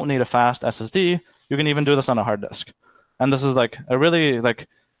you won't need a fast SSD. You can even do this on a hard disk. And this is like a really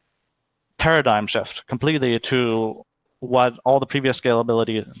paradigm shift completely to what all the previous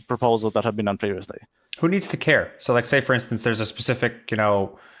scalability proposals that have been done previously. Who needs to care? So like say, for instance, there's a specific,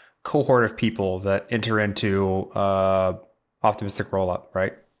 cohort of people that enter into optimistic rollup,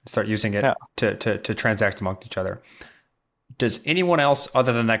 right? Start using it to transact amongst each other. Does anyone else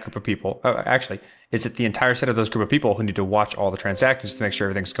other than that group of people, actually, is it the entire set of those group of people who need to watch all the transactions to make sure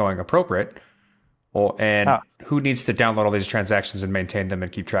everything's going appropriate? Who needs to download all these transactions and maintain them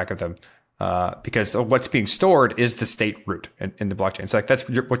and keep track of them? Because what's being stored is the state root in the blockchain. So that's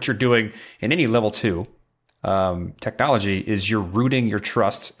what you're doing in any level 2 technology, is you're rooting your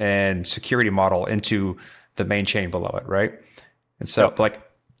trust and security model into the main chain below it, right? And so like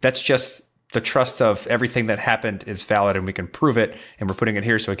that's just the trust of everything that happened is valid and we can prove it and we're putting it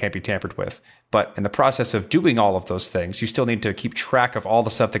here so it can't be tampered with. But in the process of doing all of those things, you still need to keep track of all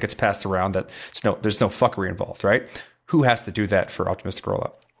the stuff that gets passed around that there's no fuckery involved, right? Who has to do that for optimistic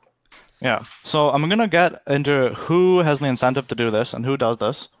rollup? Yeah. So I'm going to get into who has the incentive to do this and who does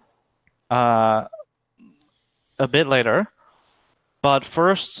this a bit later. But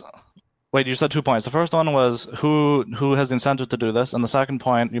first, wait, you said 2 points. The first one was who has the incentive to do this, and the second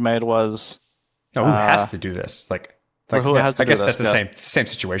point you made was who has to do this? Like who has to I guess do this, that's the same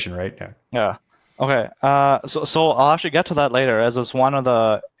situation, right? Yeah. Yeah. Okay. So I'll actually get to that later, as it's one of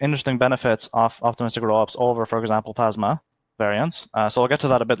the interesting benefits of optimistic rollups over, for example, Plasma variants. So I'll get to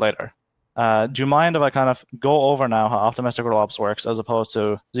that a bit later. Do you mind if I kind of go over now how optimistic rollups works as opposed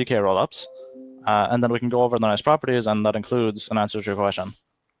to ZK rollups? And then we can go over the nice properties, and that includes an answer to your question.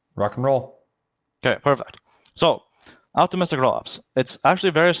 Rock and roll. Okay, perfect. So optimistic rollups. It's actually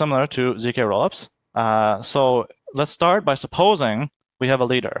very similar to ZK rollups. So let's start by supposing we have a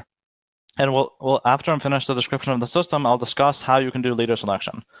leader. And we'll after I'm finished the description of the system, I'll discuss how you can do leader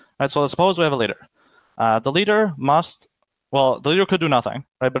selection. Right, so let's suppose we have a leader. The leader could do nothing,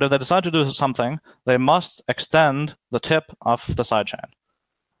 right? But if they decide to do something, they must extend the tip of the sidechain.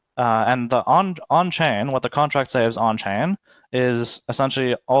 And the on-chain, what the contract says on-chain, is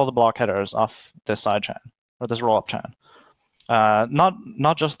essentially all the block headers of this sidechain, or this rollup chain.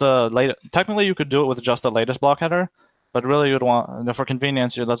 Not just the latest. Technically, you could do it with just the latest block header, but really you'd want, for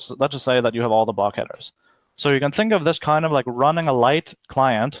convenience, let's just say that you have all the block headers. So you can think of this kind of like running a light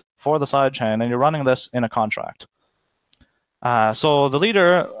client for the sidechain, and you're running this in a contract. So the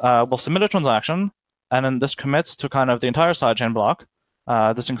leader will submit a transaction, and then this commits to kind of the entire sidechain block.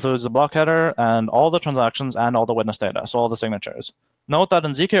 This includes the block header and all the transactions and all the witness data, so all the signatures. Note that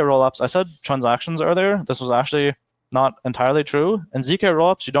in ZK rollups, I said transactions earlier. This was actually not entirely true. In ZK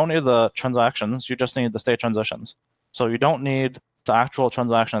rollups, you don't need the transactions, you just need the state transitions. So you don't need the actual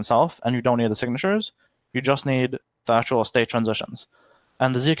transaction itself, and you don't need the signatures. You just need the actual state transitions.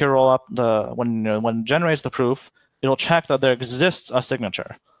 And the ZK rollup, when it generates the proof, it'll check that there exists a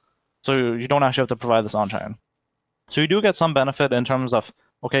signature. So you don't actually have to provide this on-chain. So you do get some benefit in terms of,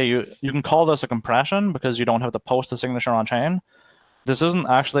 okay, you can call this a compression because you don't have to post a signature on-chain. This isn't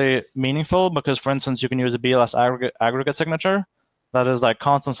actually meaningful because, for instance, you can use a BLS aggregate signature that is like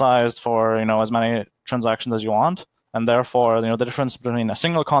constant sized for as many transactions as you want, and therefore the difference between a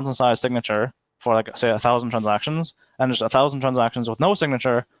single constant sized signature for like say 1,000 transactions and just 1,000 transactions with no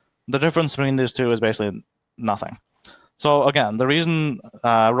signature, the difference between these two is basically nothing. So again, the reason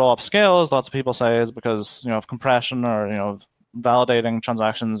rollup scales, lots of people say, is because of compression or validating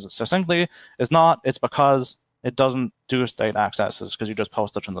transactions succinctly. It's because it doesn't do state accesses because you just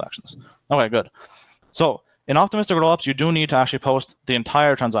post the transactions. Okay, good. So in optimistic rollups, you do need to actually post the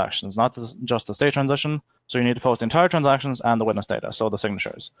entire transactions, not just the state transition. So you need to post the entire transactions and the witness data, so the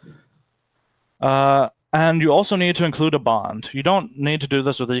signatures. And you also need to include a bond. You don't need to do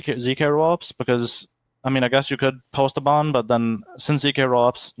this with ZK rollups because, I guess you could post a bond, but then since ZK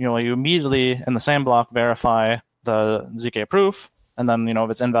rollups, you immediately in the same block verify the ZK proof, and then if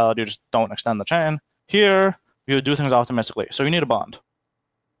it's invalid, you just don't extend the chain. Here, you do things optimistically, so you need a bond.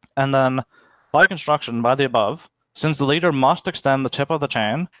 And then by construction, by the above, since the leader must extend the tip of the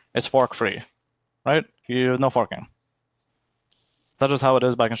chain, it's fork-free, right? No forking. That is how it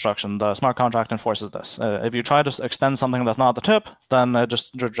is by construction. The smart contract enforces this. If you try to extend something that's not the tip, then it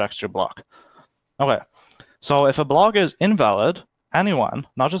just rejects your block. Okay, so if a block is invalid, anyone,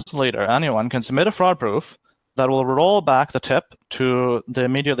 not just the leader, anyone can submit a fraud proof that will roll back the tip to the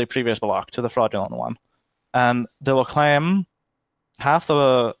immediately previous block, to the fraudulent one. And they will claim half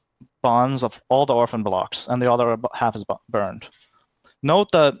the bonds of all the orphan blocks, and the other half is burned.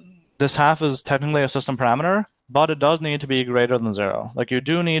 Note that this half is technically a system parameter, but it does need to be greater than 0. Like you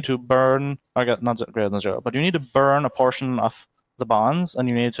do need to burn, not greater than 0, but you need to burn a portion of the bonds, and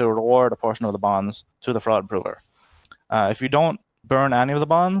you need to reward a portion of the bonds to the fraud prover. If you don't burn any of the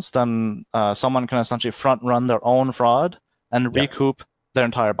bonds, then someone can essentially front run their own fraud and recoup their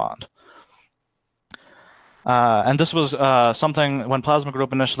entire bond. And this was something when Plasma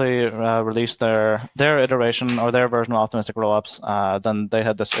Group initially released their iteration or their version of optimistic rollups, then they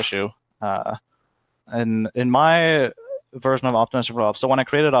had this issue. In my version of optimistic rollups, so when I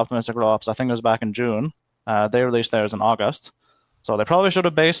created optimistic rollups, I think it was back in June, they released theirs in August. So they probably should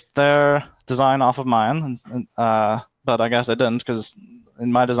have based their design off of mine, but I guess they didn't, because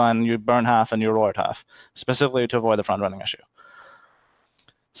in my design, you burn half and you reward half, specifically to avoid the front-running issue.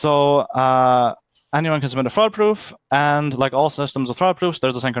 So anyone can submit a fraud proof, and like all systems of fraud proofs,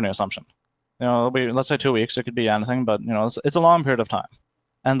 there's a synchrony assumption. let's say 2 weeks. It could be anything, but it's a long period of time.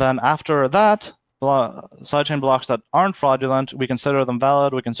 And then after that, sidechain blocks that aren't fraudulent, we consider them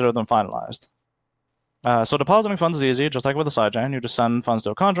valid. We consider them finalized. So depositing funds is easy, just like with the sidechain. You just send funds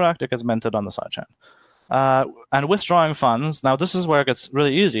to a contract, it gets minted on the sidechain. And withdrawing funds, now this is where it gets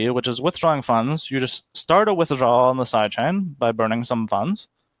really easy, which is withdrawing funds. You just start a withdrawal on the sidechain by burning some funds.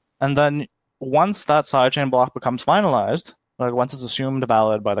 And then once that sidechain block becomes finalized, like once it's assumed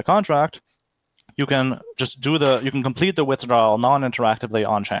valid by the contract, you can just you can complete the withdrawal non-interactively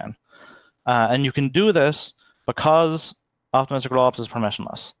on-chain. And you can do this because optimistic rollups is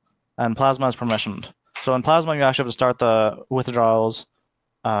permissionless and Plasma is permissioned. So in Plasma, you actually have to start the withdrawals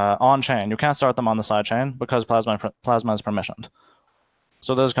on-chain. You can't start them on the sidechain because Plasma is permissioned.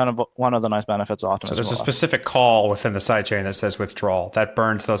 So there's kind of one of the nice benefits of optimistic rollup. So there's a specific call within the sidechain that says withdrawal. That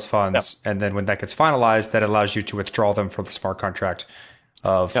burns those funds. Yep. And then when that gets finalized, that allows you to withdraw them from the smart contract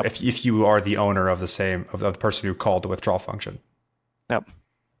of if you are the owner of the person who called the withdrawal function. Yep.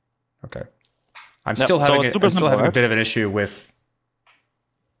 Okay. I'm still having a bit of an issue with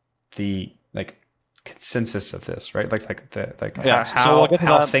the consensus of this, right?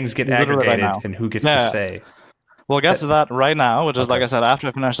 How things get aggregated and who gets to say. We'll get to that right now, which is, like I said, after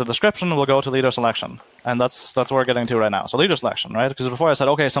I finish the description, we'll go to leader selection. And that's what we're getting to right now. So leader selection, right? Because before I said,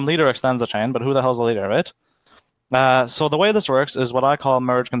 okay, some leader extends the chain, but who the hell's the leader, right? So the way this works is what I call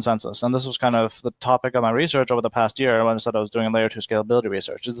merge consensus. And this was kind of the topic of my research over the past year when I said I was doing layer 2 scalability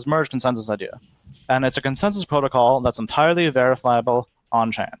research. It's this merge consensus idea. And it's a consensus protocol that's entirely verifiable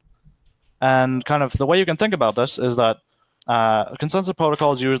on-chain. And kind of the way you can think about this is that consensus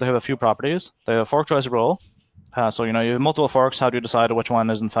protocols usually have a few properties. They have a fork choice rule. So you have multiple forks. How do you decide which one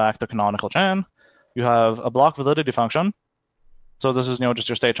is in fact the canonical chain? You have a block validity function. So this is just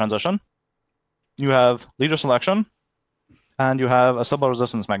your state transition. You have leader selection, and you have a Sybil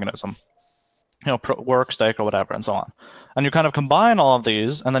resistance mechanism. Work, stake, or whatever, and so on. And you kind of combine all of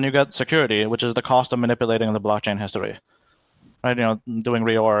these, and then you get security, which is the cost of manipulating the blockchain history, right? Doing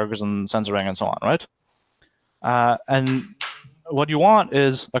reorgs and censoring and so on, right? And what you want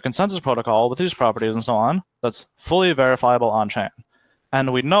is a consensus protocol with these properties and so on that's fully verifiable on-chain.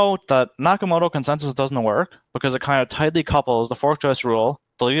 And we note that Nakamoto consensus doesn't work because it kind of tightly couples the fork choice rule,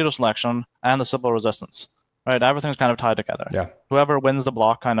 the leader selection, and the Sybil resistance, right? Everything's kind of tied together. Yeah. Whoever wins the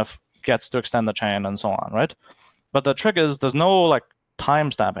block kind of gets to extend the chain and so on, right? But the trick is there's no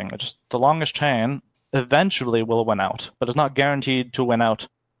time stamping. It's just the longest chain eventually will win out, but it's not guaranteed to win out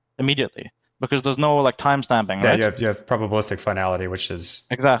immediately because there's no time stamping, right? Yeah, you have probabilistic finality, which is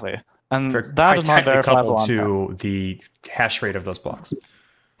exactly, and that is not verifiable on to the hash rate of those blocks.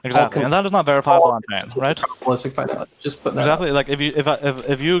 Exactly, and that is not verifiable on chain, right? Probabilistic finality. Just put that exactly. Like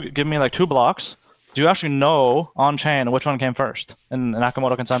if you give me 2 blocks, do you actually know on chain which one came first in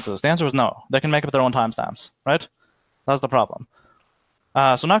Nakamoto consensus? The answer is no. They can make up their own timestamps, right? That's the problem.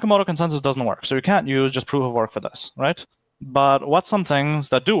 So Nakamoto consensus doesn't work. So you can't use just proof of work for this, right? But what's some things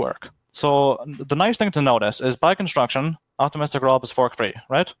that do work? So the nice thing to notice is by construction, optimistic rollup is fork free,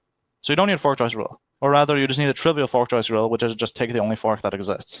 right? So you don't need a fork choice rule. Or rather, you just need a trivial fork choice rule, which is just take the only fork that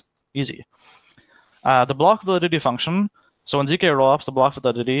exists. Easy. The block validity function. So in ZK rollups, the block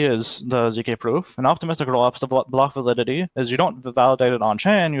validity is the ZK proof. In optimistic rollups, the block validity is you don't validate it on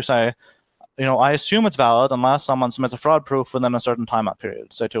chain. You say, I assume it's valid unless someone submits a fraud proof within a certain timeout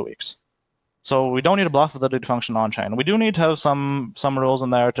period, say 2 weeks. So we don't need a block validity function on chain. We do need to have some rules in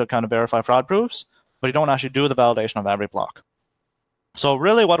there to kind of verify fraud proofs, but you don't actually do the validation of every block. So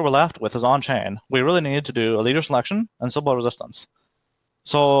really what we're left with is on chain. We really need to do a leader selection and Sybil resistance.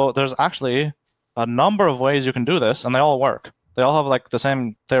 So there's actually a number of ways you can do this, and they all work. They all have the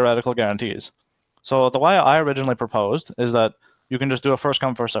same theoretical guarantees. So the way I originally proposed is that you can just do a first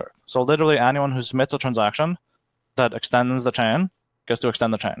come, first serve. So literally anyone who submits a transaction that extends the chain gets to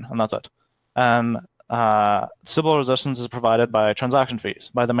extend the chain, and that's it. And Sybil resistance is provided by transaction fees,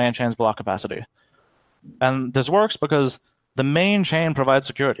 by the main chain's block capacity. And this works because the main chain provides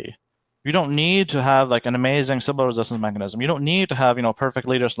security. You don't need to have an amazing Sybil resistance mechanism. You don't need to have perfect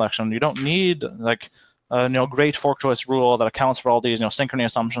leader selection. You don't need great fork choice rule that accounts for all these synchrony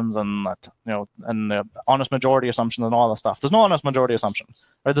assumptions and honest majority assumptions and all that stuff. There's no honest majority assumption,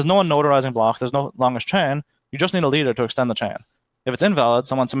 right? There's no one notarizing block. There's no longest chain. You just need a leader to extend the chain. If it's invalid,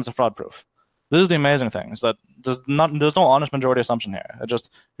 someone submits a fraud proof. This is the amazing thing, is that there's no honest majority assumption here.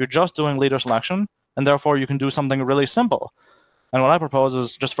 You're just doing leader selection, and therefore you can do something really simple. And what I propose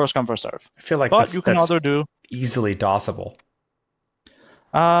is just first come, first serve. I feel like but you can that's either do easily DOSable.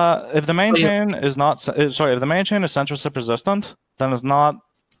 If the main chain is not if the main chain is censorship resistant, then it's not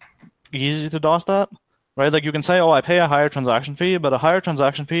easy to DOS that, right? You can say, I pay a higher transaction fee, but a higher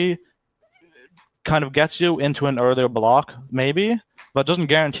transaction fee kind of gets you into an earlier block, maybe, but doesn't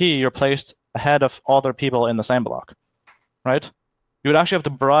guarantee you're placed ahead of other people in the same block, right? You would actually have to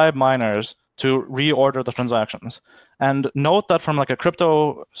bribe miners to reorder the transactions. And note that from like a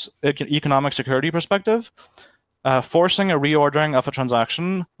crypto economic security perspective, forcing a reordering of a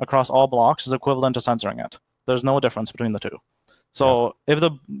transaction across all blocks is equivalent to censoring it. There's no difference between the two. So if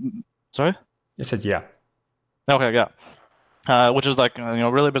the... Sorry? You said yeah. Okay, yeah. Which is like,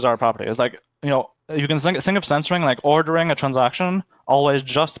 really bizarre property. It's like, you can think of censoring like ordering a transaction always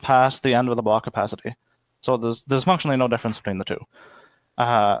just past the end of the block capacity. So there's functionally no difference between the two.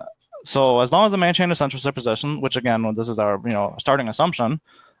 So as long as the main chain is centrally positioned, which again, this is our starting assumption,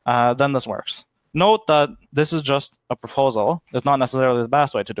 then this works. Note that this is just a proposal. It's not necessarily the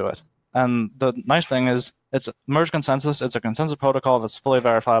best way to do it. And the nice thing is it's merge consensus. It's a consensus protocol that's fully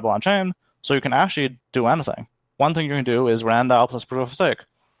verifiable on chain. So you can actually do anything. One thing you can do is RANDAO plus proof of stake.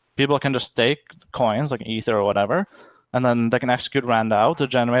 People can just stake coins like Ether or whatever, and then they can execute RANDAO to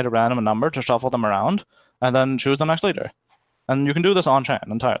generate a random number to shuffle them around, and then choose the next leader. And you can do this on chain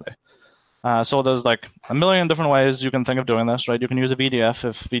entirely. So there's like a million different ways you can think of doing this, right? You can use a VDF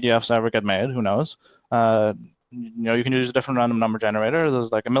if VDFs ever get made, who knows? You can use a different random number generator.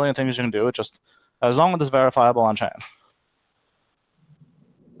 There's like a million things you can do. It just as long as it's verifiable on chain.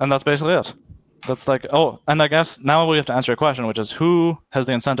 And that's basically it. That's like, and I guess now we have to answer a question, which is who has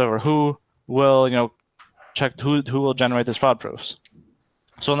the incentive or who will, check who will generate these fraud proofs.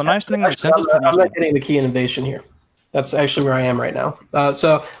 So the nice thing is, I'm not getting the key innovation here. That's actually where I am right now.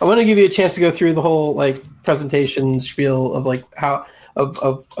 So I want to give you a chance to go through the whole like presentation spiel of like how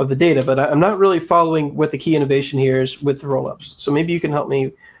of the data, but I'm not really following what the key innovation here is with the rollups. So maybe you can help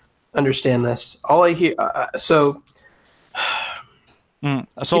me understand this. All I hear, So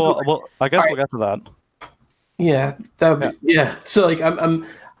well, I guess we'll get to that. Yeah, that would be, yeah. So like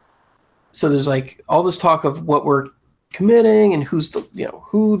so there's like all this talk of what we're committing and who's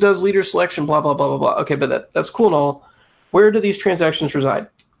who does leader selection, blah blah blah blah blah. Okay, but that's cool and all. Where do these transactions reside?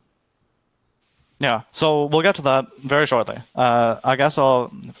 Yeah, so we'll get to that very shortly. I guess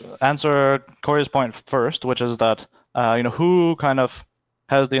I'll answer Corey's point first, which is that who kind of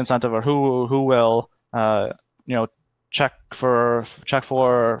has the incentive or who will check for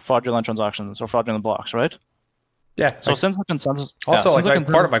fraudulent transactions or fraudulent blocks, right? Yeah. So since the consensus, also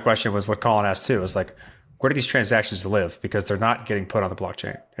part of my question was what Colin asked too, is like, where do these transactions live? Because they're not getting put on the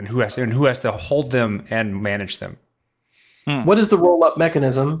blockchain, and who has to hold them and manage them? What is the roll-up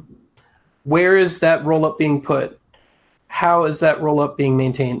mechanism? Where is that roll-up being put? How is that roll-up being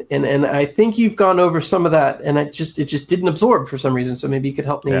maintained? And I think you've gone over some of that, and it just didn't absorb for some reason. So maybe you could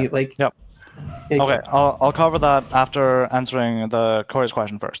help me. Yep. Okay, I'll cover that after answering the Corey's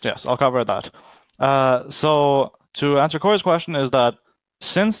question first. Yes, I'll cover that. So to answer Corey's question is that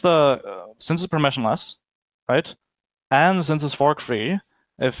since it's permissionless, right, and since it's fork free,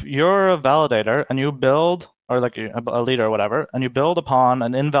 if you're a validator and you build, or like a leader or whatever, and you build upon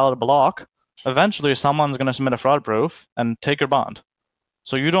an invalid block, eventually someone's going to submit a fraud proof and take your bond.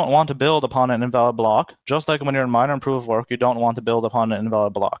 So you don't want to build upon an invalid block, just like when you're in miner and proof of work, you don't want to build upon an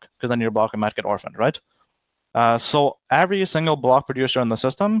invalid block, because then your block might get orphaned, right? So every single block producer in the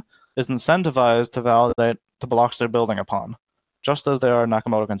system is incentivized to validate the blocks they're building upon, just as they are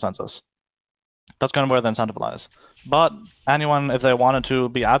Nakamoto consensus. That's kind of where the incentive lies. But anyone, if they wanted to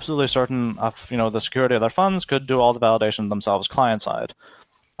be absolutely certain of the security of their funds, could do all the validation themselves client side.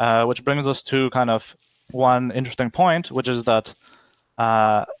 Which brings us to kind of one interesting point, which is that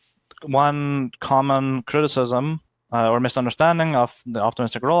one common criticism or misunderstanding of the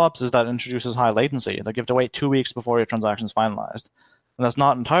optimistic rollups is that it introduces high latency. They give to wait 2 weeks before your transaction is finalized. And that's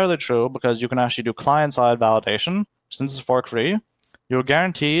not entirely true, because you can actually do client-side validation. Since it's fork-free, you're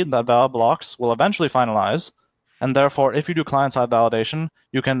guaranteed that valid blocks will eventually finalize, and therefore, if you do client-side validation,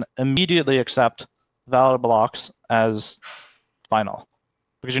 you can immediately accept valid blocks as final,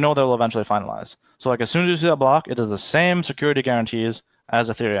 because they will eventually finalize. So like as soon as you see that block, it is the same security guarantees as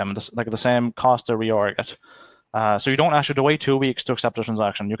Ethereum, like the same cost to reorg it. So you don't actually have to wait 2 weeks to accept a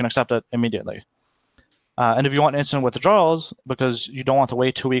transaction. You can accept it immediately. And if you want instant withdrawals, because you don't want to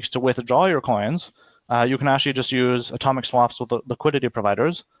wait 2 weeks to withdraw your coins, you can actually just use atomic swaps with the liquidity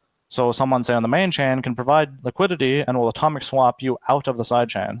providers. So someone, say on the main chain, can provide liquidity and will atomic swap you out of the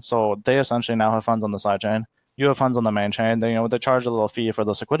sidechain. So they essentially now have funds on the sidechain. You have funds on the main chain. They charge a little fee for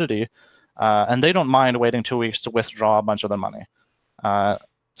this liquidity, and they don't mind waiting 2 weeks to withdraw a bunch of their money.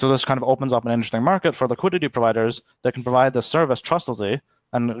 So this kind of opens up an interesting market for liquidity providers that can provide this service trustlessly.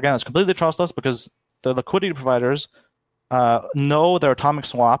 And again, it's completely trustless because the liquidity providers know their atomic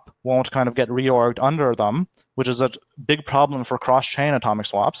swap won't kind of get reorged under them, which is a big problem for cross-chain atomic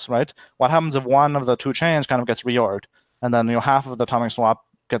swaps, right? What happens if one of the two chains kind of gets reorged, and then half of the atomic swap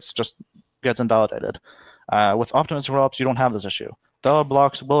gets invalidated? With optimistic rollups, you don't have this issue. The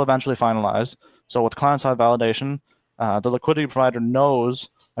blocks will eventually finalize. So with client-side validation, the liquidity provider knows,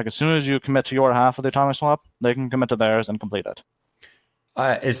 like as soon as you commit to your half of the atomic swap, they can commit to theirs and complete it.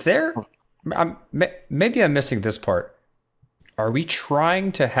 Is there? Maybe I'm missing this part. Are we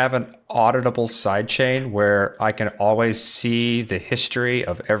trying to have an auditable sidechain where I can always see the history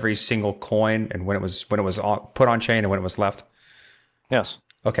of every single coin and when it was put on chain and when it was left? Yes.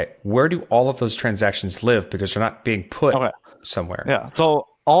 Okay. Where do all of those transactions live? Because they're not being put somewhere. Yeah. So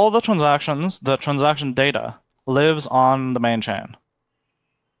all the transactions, the transaction data lives on the main chain.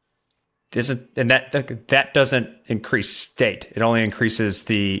 And that doesn't increase state. It only increases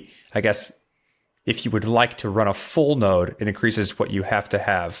the, I guess, if you would like to run a full node, it increases what you have to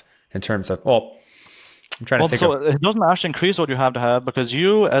have in terms of, I'm trying to think so it doesn't actually increase what you have to have because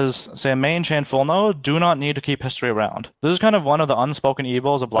you, as say a main chain full node, do not need to keep history around. This is kind of one of the unspoken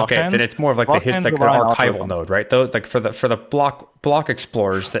evils of blockchains. Okay, then it's more of like the archival node, right? Those like for the block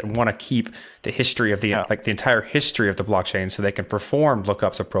explorers that want to keep the history of the the entire history of the blockchain so they can perform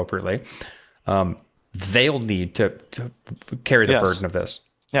lookups appropriately. They'll need to carry the burden of this.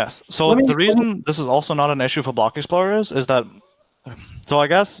 Yes. So the reason this is also not an issue for block explorers is that,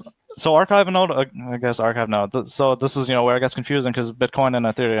 archive node. So this is where it gets confusing because Bitcoin and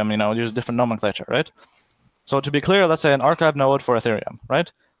Ethereum use different nomenclature, right? So to be clear, let's say an archive node for Ethereum,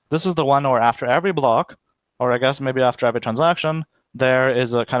 right? This is the one where after every block, or I guess maybe after every transaction, there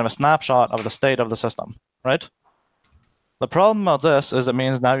is a kind of a snapshot of the state of the system, right? The problem of this is it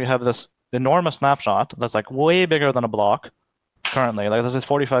means now you have this enormous snapshot that's like way bigger than a block. Currently, like this is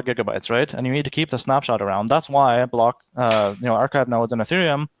 45 gigabytes, right? And you need to keep the snapshot around. That's why archive nodes in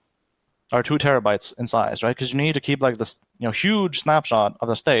Ethereum are 2 terabytes in size, right? Because you need to keep like this, huge snapshot of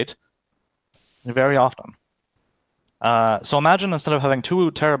the state very often. So imagine instead of having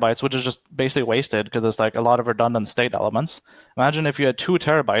 2 terabytes, which is just basically wasted because it's like a lot of redundant state elements. Imagine if you had 2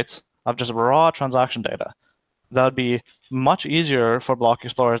 terabytes of just raw transaction data. That would be much easier for block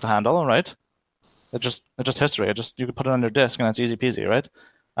explorers to handle, right? It's just history. You could put it on your disk and it's easy peasy, right?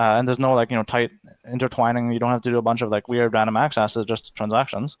 And there's no tight intertwining. You don't have to do a bunch of like weird random accesses, just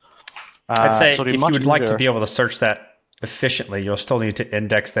transactions. I'd say if you would like to be able to search that efficiently, you'll still need to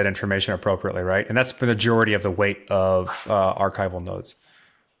index that information appropriately, right? And that's the majority of the weight of archival nodes.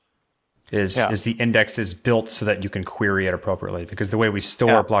 Is the index is built so that you can query it appropriately, because the way we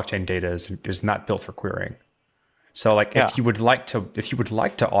store blockchain data is not built for querying. So if you would like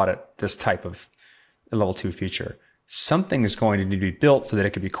to audit this type of level 2 feature, something is going to need to be built so that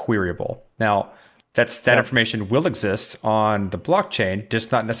it can be queryable. Now, that information will exist on the blockchain,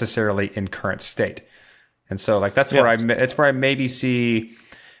 just not necessarily in current state. And so that's where I maybe see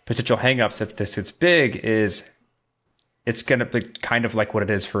potential hangups if this gets big. Is it's going to be kind of like what it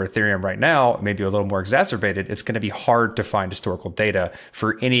is for Ethereum right now, maybe a little more exacerbated. It's going to be hard to find historical data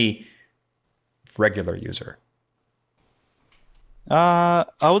for any regular user. I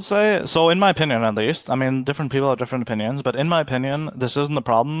would say, so in my opinion at least, I mean, different people have different opinions, but in my opinion, this isn't the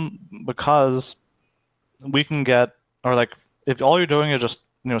problem because we can get, or if all you're doing is just,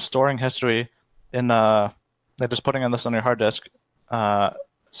 storing history in, just putting in this on your hard disk,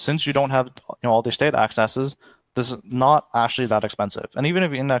 since you don't have, all these state accesses, this is not actually that expensive. And even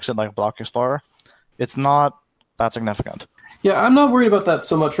if you index it like Block Explorer, it's not that significant. Yeah, I'm not worried about that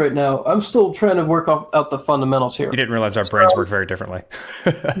so much right now. I'm still trying to work out the fundamentals here. You didn't realize our brains work very differently.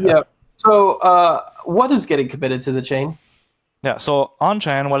 Yeah. So what is getting committed to the chain? Yeah, so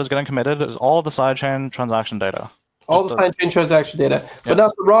on-chain, what is getting committed is all the sidechain transaction data. All the sidechain transaction data, but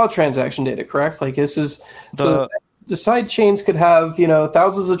not the raw transaction data, correct? This is... the side chains could have,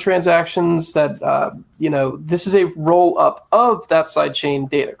 thousands of transactions that, this is a roll-up of that side chain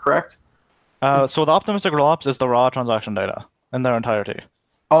data, correct? So the optimistic rollups is the raw transaction data in their entirety.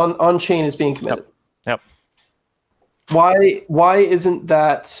 On chain is being committed. Yep. Why isn't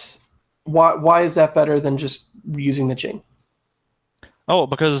that? Why is that better than just using the chain? Oh,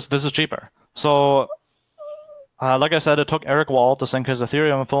 because this is cheaper. So, like I said, it took Eric Wall to sync his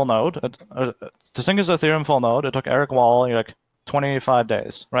Ethereum full node. It took Eric Wall 25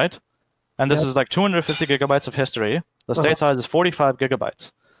 days, right? And this is 250 gigabytes of history. The state size is 45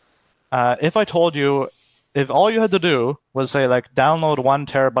 gigabytes. If I told you, if all you had to do was say download 1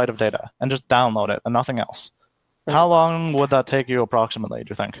 terabyte of data and just download it and nothing else, how long would that take you approximately, do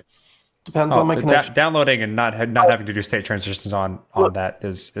you think? Depends on my connection. Downloading and not having to do state transitions on that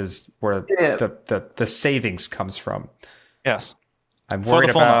is where the savings comes from. Yes. I'm For worried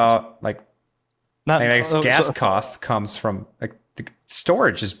the full nodes. about like Not, I guess gas so, cost comes from like the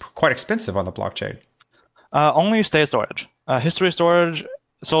storage is quite expensive on the blockchain. only state storage. History storage.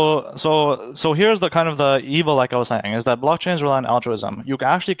 So here's the kind of the evil, like I was saying, is that blockchains rely on altruism. You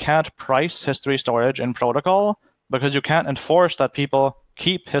actually can't price history storage in protocol because you can't enforce that people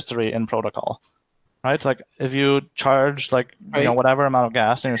keep history in protocol, right? Like if you charge like Right. whatever amount of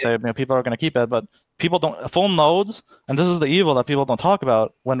gas and you say people are going to keep it, but people don't. Full nodes, and this is the evil that people don't talk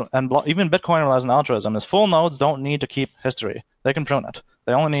about. Even Bitcoin relies on altruism. Is full nodes don't need to keep history. They can prune it.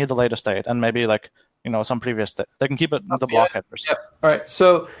 They only need the latest state and maybe like some previous state. They can keep it the block headers. Yep. All right.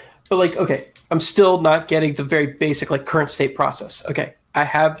 So, but like, okay, I'm still not getting the very basic like current state process. Okay,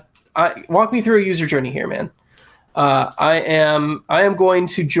 walk me through a user journey here, man. I am going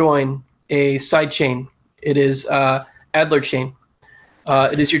to join a side chain. It is Adler chain.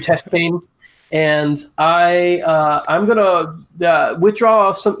 It is your test chain, and I'm gonna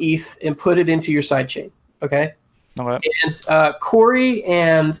withdraw some ETH and put it into your side chain. Okay. Okay. And Corey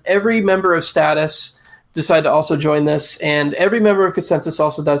and every member of Status decide to also join this, and every member of Consensus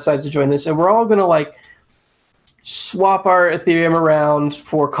also decides to join this, and we're all going to like swap our Ethereum around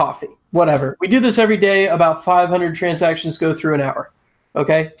for coffee, whatever. We do this every day. About 500 transactions go through an hour.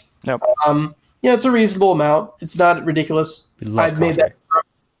 Okay. Yep. It's a reasonable amount. It's not ridiculous. I've made that.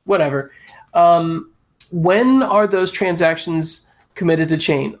 Whatever. When are those transactions committed to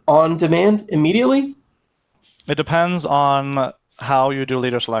chain? On demand, immediately? It depends on how you do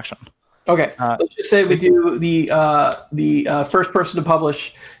leader selection. Okay, let's just say we do the first person to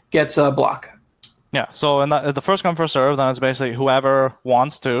publish gets a block. Yeah, so in the first come first serve, then it's basically whoever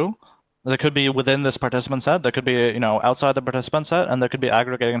wants to. There could be within this participant set. There could be outside the participant set, and there could be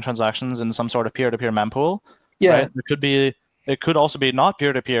aggregating transactions in some sort of peer-to-peer mempool. Yeah, right? It could also be not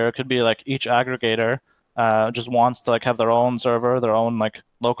peer-to-peer. It could be like each aggregator just wants to like have their own server, their own like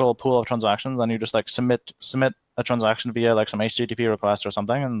local pool of transactions, and you just like submit a transaction via like some HTTP request or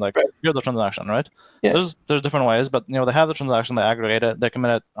something, and like you're the transaction, right? Yeah. There's different ways, but they have the transaction, they aggregate it, they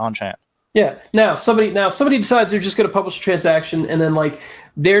commit it on chain. Yeah. Now somebody decides they're just going to publish a transaction, and then like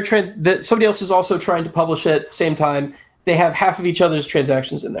somebody else is also trying to publish it at the same time. They have half of each other's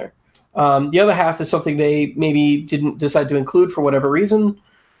transactions in there. The other half is something they maybe didn't decide to include for whatever reason.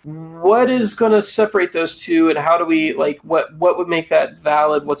 What is going to separate those two, and how do we what would make that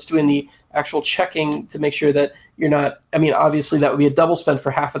valid? What's doing the actual checking to make sure that you're not? I mean, obviously that would be a double spend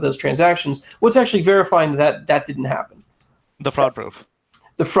for half of those transactions. What's actually verifying that didn't happen? The fraud proof.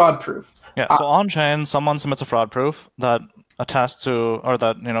 The fraud proof. Yeah. So on chain, someone submits a fraud proof that attests to, or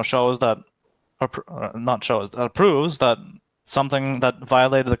that shows that, or not shows, that proves that something that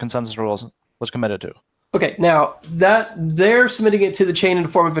violated the consensus rules was committed to. Okay, now that they're submitting it to the chain in the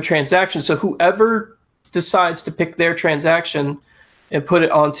form of a transaction, so whoever decides to pick their transaction and put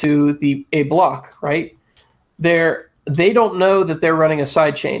it onto a block, right? They don't know that they're running a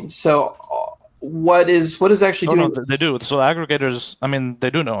side chain. So what is actually doing? No, they do. So the aggregators, I mean, they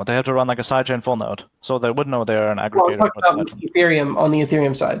do know. They have to run like a sidechain full node, so they would know they're an aggregator. Well, I'm talking about Ethereum on the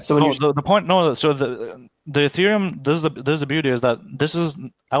Ethereum side. So when the point, no. So the Ethereum, this is the beauty, is that this is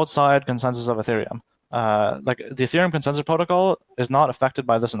outside consensus of Ethereum. Like the Ethereum consensus protocol is not affected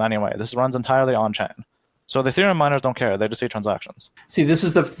by this in any way. This runs entirely on chain. So the Ethereum miners don't care. They just see transactions. See, this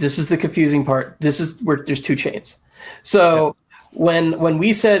is the confusing part. This is where there's two chains. So when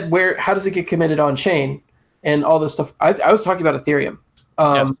we said how does it get committed on chain and all this stuff, I was talking about Ethereum.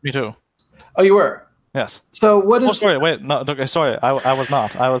 Yes, me too. Oh, you were? Yes. So what is? Oh, sorry. Wait. No. Okay. Sorry. I was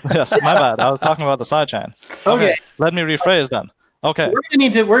not. I was. Yes. My bad. I was talking about the sidechain. Okay. Let me rephrase then. Okay. So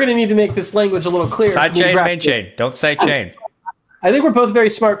we're gonna need to make this language a little clearer. Side chain, main chain. Don't say chain. I think we're both very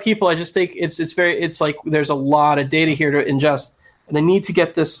smart people. I just think it's like there's a lot of data here to ingest, and I need to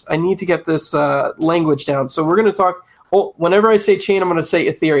get this language down. So we're gonna talk. Oh, whenever I say chain, I'm gonna say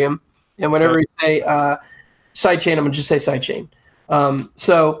Ethereum, and whenever I say sidechain, I'm gonna just say sidechain.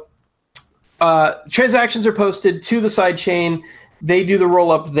 Transactions are posted to the sidechain. They do the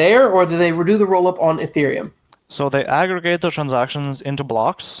roll up there, or do they do the roll up on Ethereum? So they aggregate the transactions into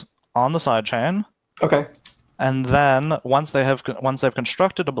blocks on the sidechain. Okay. And then once they've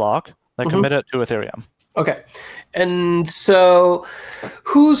constructed a block, they commit it to Ethereum. Okay. And so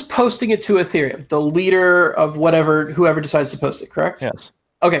who's posting it to Ethereum? The leader of whoever decides to post it, correct? Yes.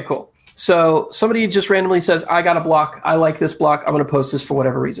 Okay, cool. So somebody just randomly says, I got a block. I like this block. I'm going to post this for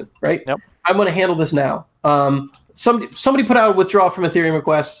whatever reason, right? Yep. I'm going to handle this now. Somebody put out a withdrawal from Ethereum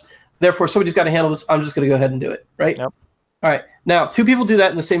requests. Therefore, somebody's got to handle this. I'm just going to go ahead and do it, right? Yep. All right. Now, two people do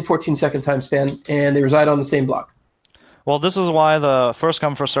that in the same 14-second time span, and they reside on the same block. Well, this is why the first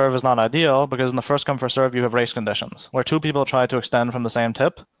come first serve is not ideal, because in the first come first serve you have race conditions where two people try to extend from the same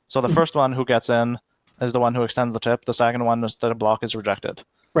tip. So the first one who gets in is the one who extends the tip. The second one is that a block is rejected.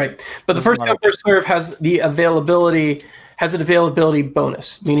 Right, but the first come first serve has an availability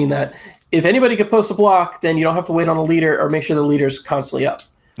bonus, meaning that if anybody could post a block, then you don't have to wait on a leader or make sure the leader's constantly up.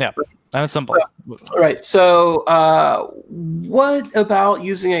 Yeah, and it's simple. Right. So, what about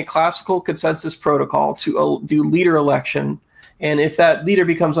using a classical consensus protocol to do leader election? And if that leader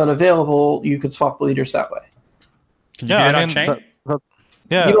becomes unavailable, you could swap the leaders that way. Can you do that on chain?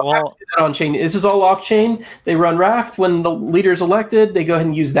 Yeah, you don't have to do that on chain. This is all off chain. They run Raft when the leader's elected. They go ahead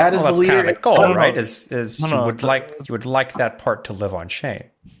and use that as the leader. That's kind of the goal, right? You would like that part to live on chain.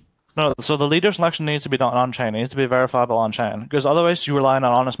 No, so the leader selection needs to be done on chain. It needs to be verifiable on chain, because otherwise you rely on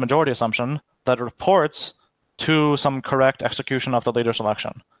an honest majority assumption that reports to some correct execution of the leader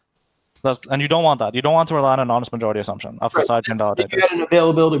selection. And you don't want that. You don't want to rely on an honest majority assumption of the sidechain validator. You had an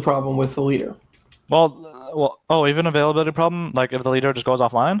availability problem with the leader. Even availability problem, like if the leader just goes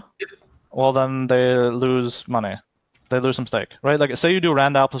offline, well, then they lose money. They lose some stake, right? Like say you do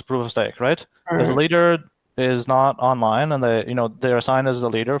Randall plus proof of stake, right? If the leader is not online and they're assigned as the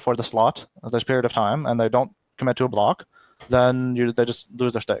leader for the slot at this period of time and they don't commit to a block, then they just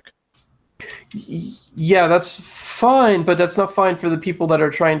lose their stake. Yeah, that's fine, but that's not fine for the people that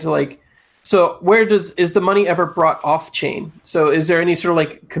are trying to so is the money ever brought off chain? So is there any sort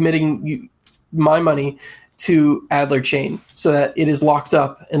of committing my money to Adler chain so that it is locked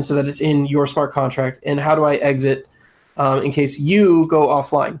up and so that it's in your smart contract? And how do I exit in case you go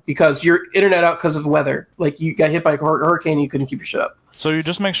offline because you're internet out because of weather? Like you got hit by a hurricane, you couldn't keep your shit up. So you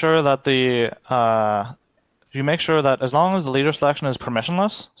just make sure that as long as the leader selection is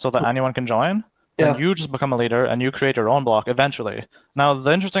permissionless so that anyone can join, then you just become a leader and you create your own block eventually. Now,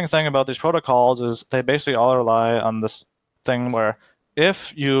 the interesting thing about these protocols is they basically all rely on this thing where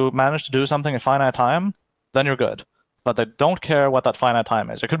if you manage to do something in finite time, then you're good. But they don't care what that finite time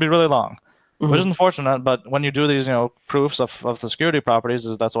is. It could be really long, which is unfortunate. But when you do these, proofs of the security properties,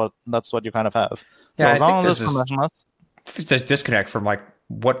 that's what you kind of have. Yeah, so as long as it's permissionless, the disconnect from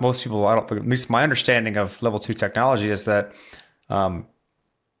what most people, at least my understanding of level 2 technology is that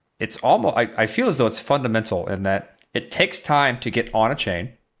it's almost, I feel as though it's fundamental in that it takes time to get on a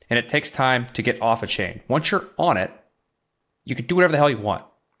chain and it takes time to get off a chain. Once you're on it, you can do whatever the hell you want.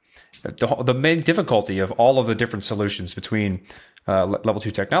 The main difficulty of all of the different solutions between level 2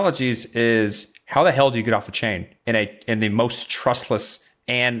 technologies is how the hell do you get off the chain in the most trustless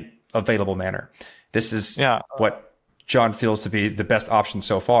and available manner? This is what John feels to be the best option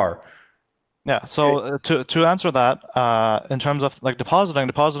so far. Yeah. So to answer that, in terms of depositing,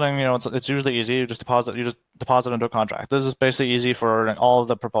 it's usually easy. You just deposit into a contract. This is basically easy for all of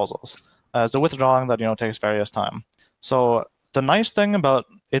the proposals. The withdrawing that takes various time. So the nice thing about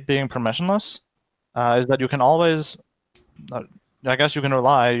it being permissionless is that you can always, I guess you can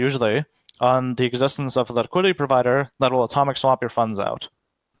rely usually on the existence of a liquidity provider that will atomic swap your funds out,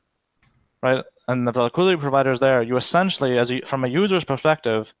 right? And if the liquidity provider is there, you essentially, from a user's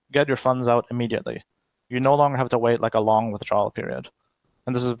perspective, get your funds out immediately. You no longer have to wait a long withdrawal period.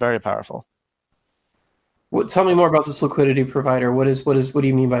 And this is very powerful. Tell me more about this liquidity provider. What do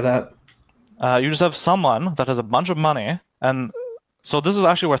you mean by that? You just have someone that has a bunch of money, and so this is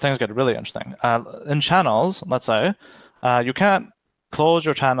actually where things get really interesting. In channels, let's say, you can't close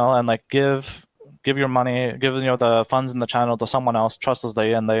your channel and give your money, give the funds in the channel to someone else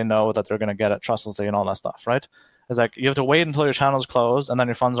trustlessly, and they know that they're going to get it trustlessly and all that stuff, right? It's you have to wait until your channel's closed, and then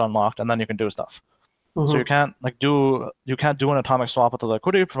your funds are unlocked, and then you can do stuff. So you can't do an atomic swap with the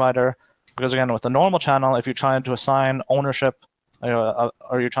liquidity provider, because again, with the normal channel, if you're trying to assign ownership,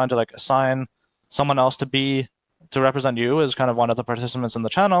 or you're trying to assign someone else to represent you as kind of one of the participants in the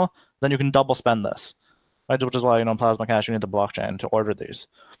channel, then you can double spend this, right? Which is why in Plasma Cash you need the blockchain to order these.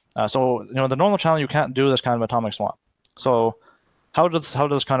 So the normal channel you can't do this kind of atomic swap. So how does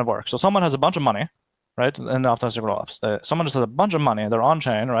this kind of work? So someone has a bunch of money, right? In optimistic rollups, someone just has a bunch of money. They're on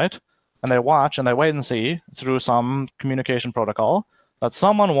chain, right? And they watch and they wait and see through some communication protocol that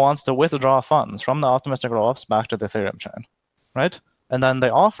someone wants to withdraw funds from the optimistic rollups back to the Ethereum chain, right? And then they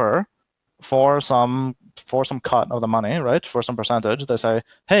offer for some cut of the money, right? For some percentage, they say,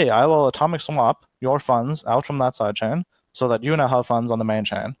 "Hey, I will atomic swap your funds out from that side chain so that you now have funds on the main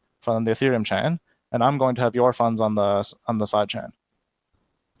chain from the Ethereum chain, and I'm going to have your funds on the side chain."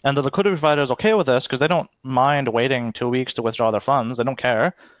 And the liquidity provider is okay with this because they don't mind waiting 2 weeks to withdraw their funds. They don't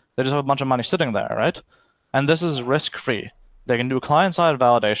care. They just have a bunch of money sitting there, right? And this is risk-free. They can do client-side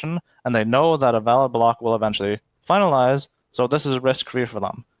validation, and they know that a valid block will eventually finalize, so this is risk-free for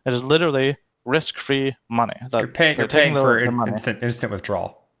them. It is literally risk-free money. That You're paying they're taking for the money. instant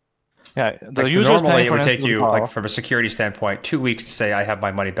withdrawal. Yeah, the Like, user's normally paying it for would an take instant you, withdrawal. like, from a security standpoint, 2 weeks to say I have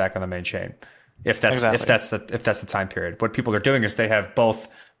my money back on the main chain. If that's the time period. What people are doing is they have both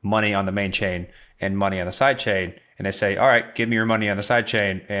money on the main chain and money on the side chain, and they say, all right, give me your money on the side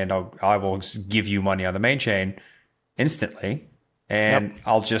chain, and I will give you money on the main chain instantly, and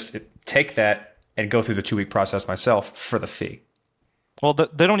I'll just take that and go through the 2 week process myself for the fee. Well,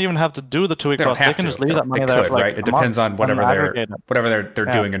 they don't even have to do the 2 week process. They can just leave that money there for like right? It depends on whatever they're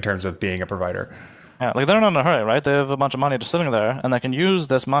Yeah. doing in terms of being a provider. Yeah, like they're not in a hurry, right? They have a bunch of money just sitting there, and they can use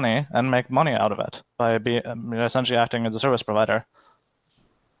this money and make money out of it by essentially acting as a service provider.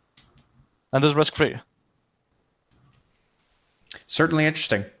 And this is risk-free. Certainly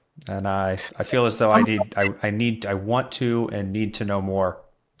interesting, and I feel as though I want to and need to know more.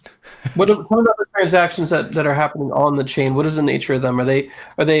 What are some of the other transactions that are happening on the chain? What is the nature of them? Are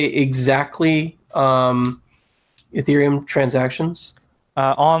they exactly Ethereum transactions?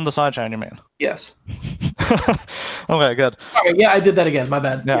 On the sidechain, you mean? Yes. Okay, good. All right, yeah, I did that again. My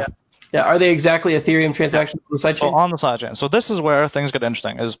bad. Yeah. Yeah. Are they exactly Ethereum transactions on the sidechain? So on the sidechain. So this is where things get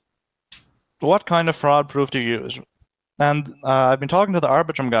interesting, is what kind of fraud proof do you use? And I've been talking to the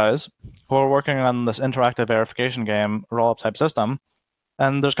Arbitrum guys who are working on this interactive verification game rollup type system.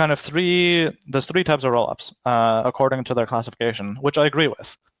 And there's kind of three types of rollups according to their classification, which I agree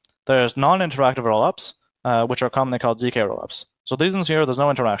with. There's non-interactive rollups, which are commonly called ZK rollups. So these ones here, there's no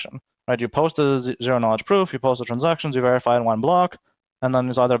interaction, right? You post a zero knowledge proof, you post the transactions, you verify in one block, and then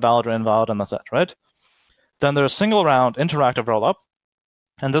it's either valid or invalid, and that's it, right? Then there's single round interactive rollup,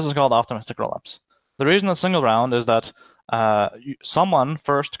 and this is called optimistic rollups. The reason it's single round is that someone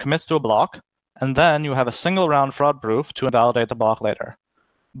first commits to a block, and then you have a single round fraud proof to invalidate the block later.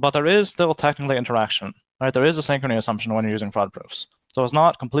 But there is still technically interaction, right? There is a synchrony assumption when you're using fraud proofs. So it's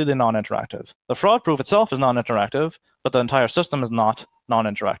not completely non-interactive. The fraud proof itself is non-interactive, but the entire system is not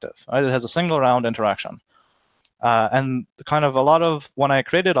non-interactive. Right? It has a single round interaction. And kind of a lot of, when I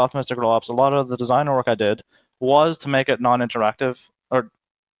created optimistic rollups, a lot of the design work I did was to make it non-interactive, or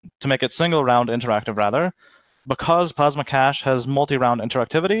to make it single round interactive rather, because Plasma Cash has multi-round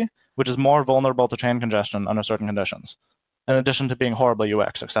interactivity, which is more vulnerable to chain congestion under certain conditions, in addition to being horribly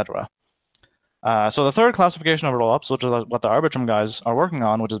UX, etc. So the third classification of rollups, which is what the Arbitrum guys are working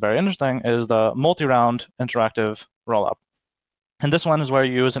on, which is very interesting, is the multi-round interactive rollup. And this one is where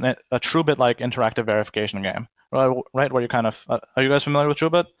you use a TrueBit-like interactive verification game, right? Where you kind of are you guys familiar with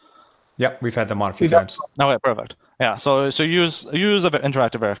TrueBit? Yep, we've had them on a few times. Okay, perfect. Yeah, so use an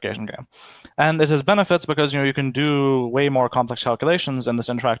interactive verification game, and it has benefits because you can do way more complex calculations in this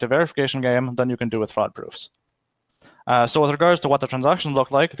interactive verification game than you can do with fraud proofs. So with regards to what the transactions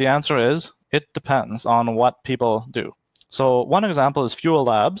look like, the answer is it depends on what people do. So one example is Fuel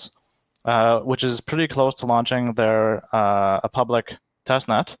Labs, which is pretty close to launching their a public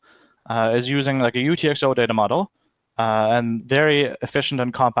testnet, is using like a UTXO data model and very efficient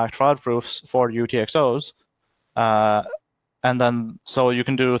and compact fraud proofs for UTXOs. And then so you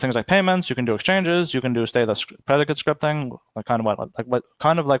can do things like payments, you can do exchanges, you can do stateless predicate scripting, like kind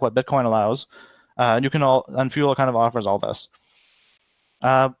of like what Bitcoin allows. And Fuel kind of offers all this.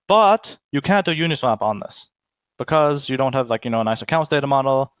 But you can't do Uniswap on this because you don't have like, a nice accounts data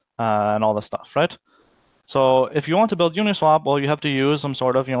model and all this stuff, right? So if you want to build Uniswap, well, you have to use some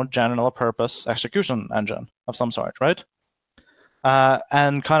sort of, general purpose execution engine of some sort, right?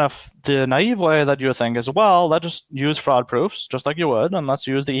 And kind of the naive way that you think is, well, let's just use fraud proofs just like you would, and let's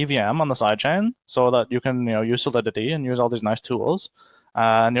use the EVM on the sidechain so that you can, use Solidity and use all these nice tools,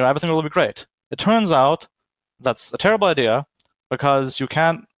 and everything will be great. It turns out that's a terrible idea because you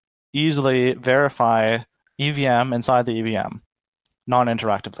can't easily verify EVM inside the EVM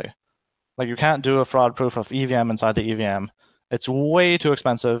non-interactively. Like you can't do a fraud proof of EVM inside the EVM. It's way too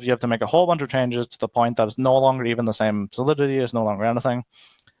expensive. You have to make a whole bunch of changes to the point that it's no longer even the same solidity. It's no longer anything.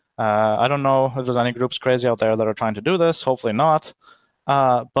 I don't know if there's any groups crazy out there that are trying to do this. Hopefully not.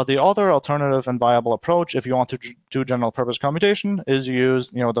 But the other alternative and viable approach, if you want to do general purpose computation, is you use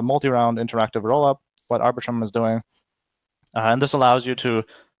the multi-round interactive rollup, what Arbitrum is doing. And this allows you to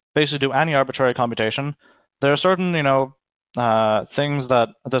basically do any arbitrary computation. There are certain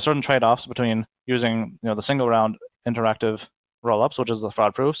there's certain trade-offs between using the single round interactive rollups, which is the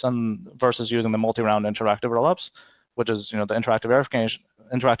fraud proofs, and versus using the multi-round interactive rollups, which is the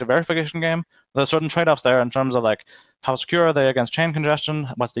interactive verification game. There's certain trade-offs there in terms of like how secure are they against chain congestion,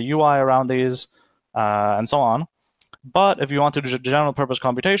 what's the UI around these, and so on. But if you want to do general purpose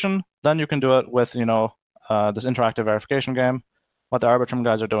computation, then you can do it with this interactive verification game, what the Arbitrum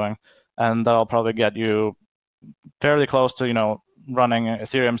guys are doing, and that'll probably get you fairly close to running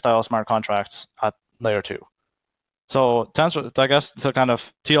Ethereum-style smart contracts at layer 2. So I guess the kind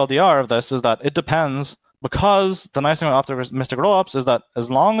of TLDR of this is that it depends, because the nice thing about optimistic rollups is that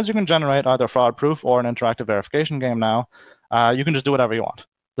as long as you can generate either fraud-proof or an interactive verification game now, you can just do whatever you want.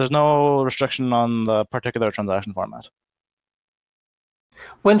 There's no restriction on the particular transaction format.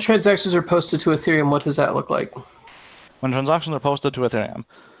 When transactions are posted to Ethereum, what does that look like? When transactions are posted to Ethereum,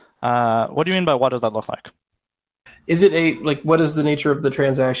 what do you mean by what does that look like? Is it what is the nature of the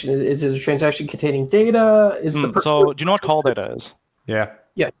transaction? Is it a transaction containing data? So do you know what call data is? Yeah.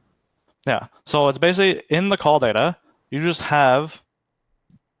 Yeah. So it's basically in the call data, you just have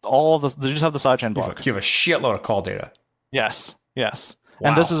you just have the sidechain block. You have a shitload of call data. Yes. Wow.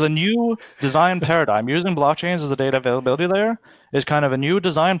 And this is a new design paradigm. Using blockchains as a data availability layer is kind of a new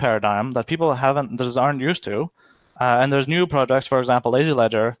design paradigm that people aren't used to. And there's new projects, for example, Lazy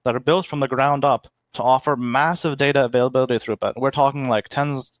Ledger, that are built from the ground up to offer massive data availability throughput. We're talking like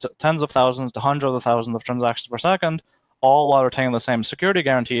tens of thousands to hundreds of thousands of transactions per second, all while retaining the same security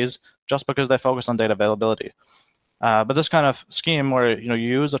guarantees, just because they focus on data availability. But this kind of scheme where you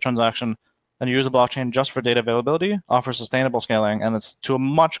use a transaction and you use a blockchain just for data availability offers sustainable scaling, and it's to a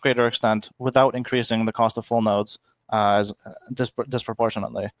much greater extent without increasing the cost of full nodes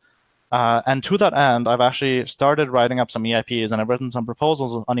disproportionately. And to that end, I've actually started writing up some EIPs, and I've written some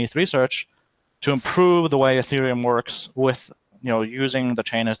proposals on ETH Research to improve the way Ethereum works with using the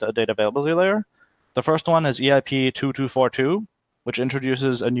chain as a data availability layer. The first one is EIP 2242, which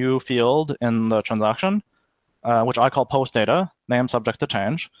introduces a new field in the transaction, which I call post data, name subject to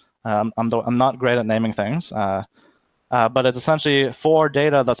change. I'm not great at naming things, but it's essentially for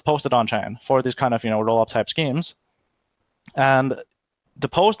data that's posted on chain for these kind of roll-up type schemes. And the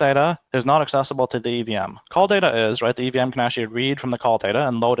post data is not accessible to the EVM. Call data is, right? The EVM can actually read from the call data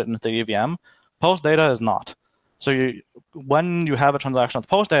and load it into the EVM. Post data is not. So when you have a transaction with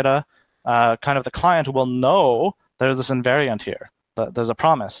post data, kind of the client will know there's this invariant here. That there's a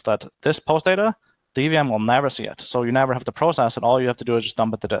promise that this post data, the EVM will never see it. So you never have to process it. All you have to do is just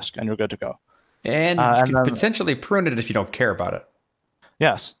dump it to disk, and you're good to go. And you can potentially prune it if you don't care about it.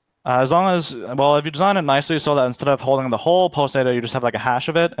 Yes. As long as, if you design it nicely so that instead of holding the whole post data, you just have like a hash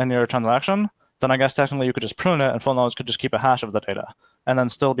of it in your transaction, then I guess technically you could just prune it, and full nodes could just keep a hash of the data and then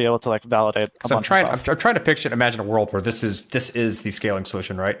still be able to validate a bunch of stuff. I'm trying to imagine a world where this is the scaling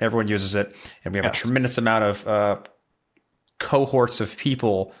solution, right? Everyone uses it, and we have a tremendous amount of cohorts of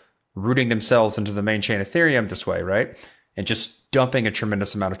people routing themselves into the main chain Ethereum this way, right? And just dumping a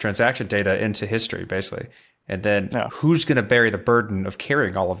tremendous amount of transaction data into history, basically. And then who's going to bear the burden of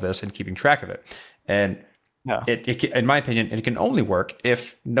carrying all of this and keeping track of it? And it, in my opinion, it can only work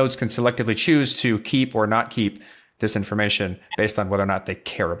if nodes can selectively choose to keep or not keep this information based on whether or not they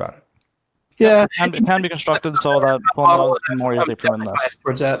care about it. Yeah, it can be constructed so that full nodes can more easily prune this.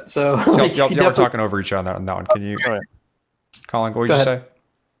 Towards that, so y'all were talking over each other on that one. Can you, Colin? What did you say?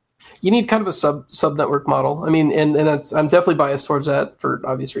 You need kind of a sub network model. I mean, and that's, I'm definitely biased towards that for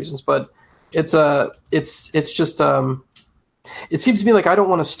obvious reasons, but it's just it seems to me like I don't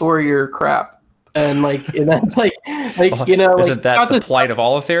want to store your crap, and that's like isn't that the plight of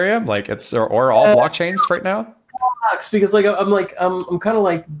all Ethereum? Like it's or all blockchains right now? Because I'm kind of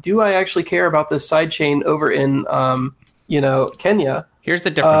like, do I actually care about this sidechain over in Kenya? Here's the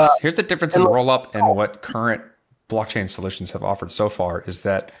difference. Here's the difference in rollup and what current blockchain solutions have offered so far is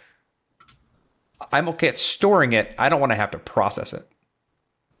that I'm okay at storing it. I don't want to have to process it.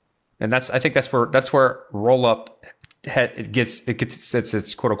 And I think that's where rollup gets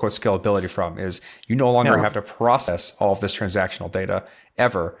its quote unquote scalability from, is you no longer have to process all of this transactional data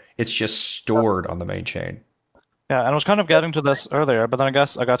ever. It's just stored on the main chain. Yeah, and I was kind of getting to this earlier, but then I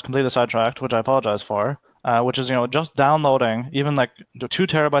guess I got completely sidetracked, which I apologize for, which is, just downloading even like 2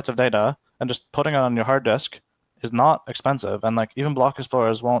 terabytes of data and just putting it on your hard disk is not expensive. And like even block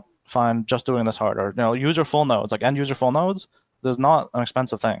explorers won't find just doing this hard, or user full nodes, like end user full nodes, there's not an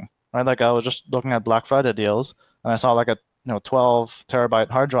expensive thing, right? Like I was just looking at Black Friday deals and I saw like a 12 terabyte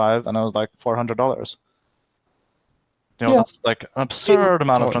hard drive and it was like $400. That's like an absurd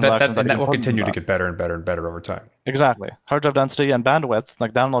amount of transactions. That will continue to get better and better and better over time. Exactly. Hard drive density and bandwidth,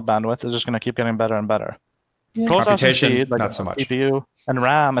 like download bandwidth, is just going to keep getting better and better. Yeah. Processing speed, like not so much. CPU and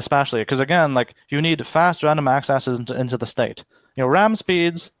RAM especially, because again, like you need fast random accesses into the state. RAM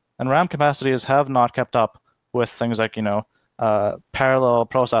speeds and RAM capacities have not kept up with things like parallel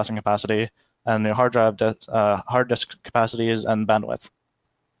processing capacity and hard disk capacities and bandwidth.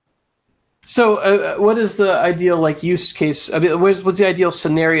 So what is the ideal use case? I mean, what's the ideal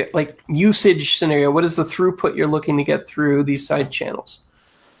scenario, like usage scenario? What is the throughput you're looking to get through these side channels?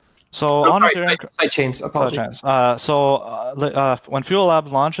 So Oh, on sorry, Ethereum, side chains. Apologies. when Fuel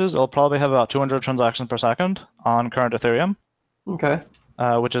Labs launches, it'll probably have about 200 transactions per second on current Ethereum, Okay.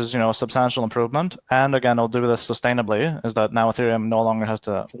 which is a substantial improvement. And again, it'll do this sustainably. Is that now Ethereum no longer has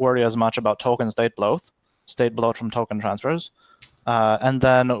to worry as much about token state bloat from token transfers, and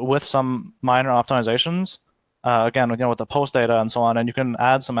then with some minor optimizations. Again, with the post data and so on, and you can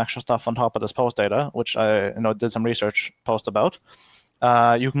add some extra stuff on top of this post data, which I did some research post about.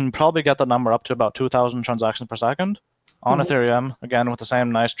 You can probably get the number up to about 2,000 transactions per second on Ethereum, again with the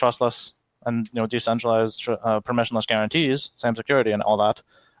same nice trustless and decentralized permissionless guarantees, same security and all that.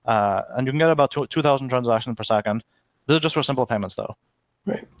 And you can get about 2,000 transactions per second. This is just for simple payments, though.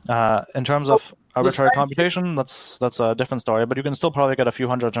 Right. In terms of arbitrary computation, that's a different story, but you can still probably get a few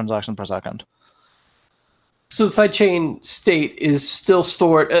hundred transactions per second. So the sidechain state is still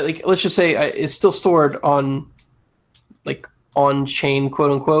stored, let's just say it's still stored on, on-chain,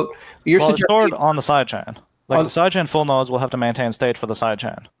 quote unquote. But it's stored on the sidechain. The sidechain full nodes will have to maintain state for the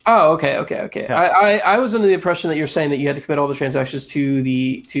sidechain. Oh, okay. Yes. I was under the impression that you're saying that you had to commit all the transactions to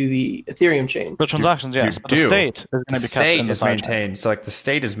the Ethereum chain. The transactions, yes, but the state is going to be kept in the sidechain. Maintained. So the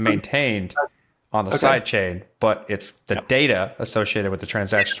state is maintained on the sidechain, but it's the data associated with the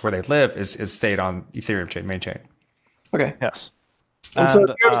transactions where they live is stayed on Ethereum chain, main chain. Okay. Yes. And so if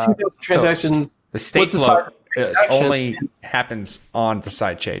you have 2,000 transactions, the state bloat only happens on the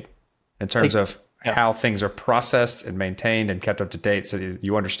sidechain in terms of how things are processed and maintained and kept up to date, so that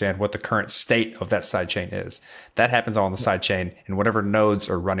you understand what the current state of that sidechain is. That happens all on the sidechain and whatever nodes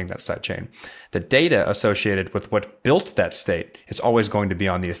are running that sidechain. The data associated with what built that state is always going to be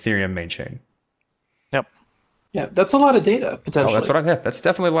on the Ethereum main chain. Yep. Yeah, that's a lot of data potentially. That's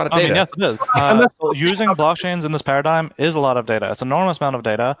definitely a lot of data. Yes, it is. Using blockchains in this paradigm is a lot of data. It's an enormous amount of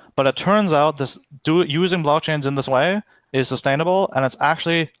data, but it turns out using blockchains in this way is sustainable and it's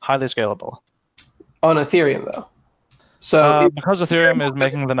actually highly scalable. On Ethereum, though. So because Ethereum is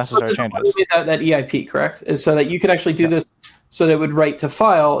making the necessary changes. That EIP, correct? Is so that you can actually do this so that it would write to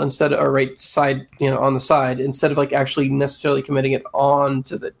file or write side, on the side, instead of actually necessarily committing it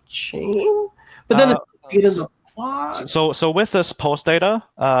onto the chain. But then it is So with this post data,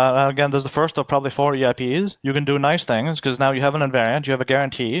 again, there's the first of probably 4 EIPs. You can do nice things because now you have an invariant, you have a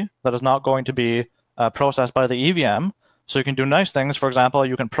guarantee that is not going to be processed by the EVM. So you can do nice things. For example,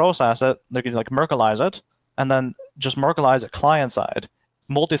 you can process it, you can Merkleize it, and then just Merkleize it client side,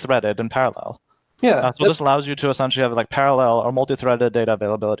 multi-threaded in parallel. Yeah. So this allows you to essentially have parallel or multi-threaded data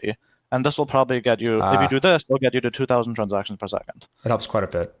availability. And this will probably get you, if you do this, it'll get you to 2,000 transactions per second. It helps quite a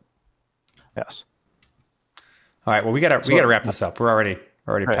bit. Yes. All right. Well, we gotta wrap this up. We're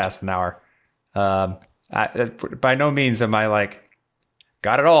already past an hour. By no means am I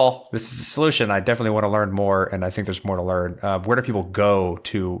got it all. This is the solution. I definitely want to learn more, and I think there's more to learn. Where do people go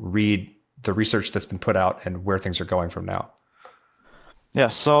to read the research that's been put out and where things are going from now?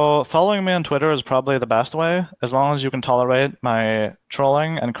 Yes. So following me on Twitter is probably the best way, as long as you can tolerate my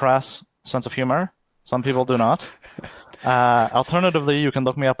trolling and crass sense of humor. Some people do not. Alternatively, you can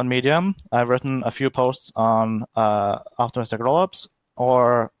look me up on Medium. I've written a few posts on optimistic rollups,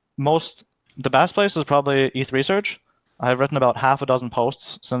 the best place is probably ETH Research. I've written about half a dozen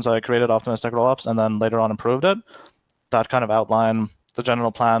posts since I created optimistic rollups and then later on improved it that kind of outline the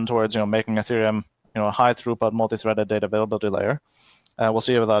general plan towards making Ethereum a high throughput multi-threaded data availability layer. We'll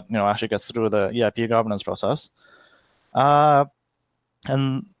see if that actually gets through the EIP governance process.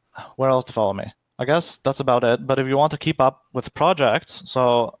 And where else to follow me? I guess that's about it. But if you want to keep up with projects,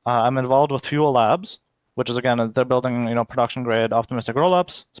 so I'm involved with Fuel Labs, which is, again, they're building production grade optimistic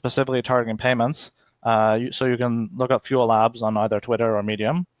rollups, specifically targeting payments. So you can look up Fuel Labs on either Twitter or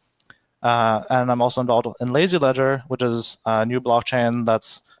Medium. And I'm also involved in Lazy Ledger, which is a new blockchain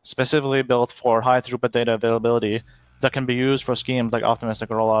that's specifically built for high throughput data availability that can be used for schemes like optimistic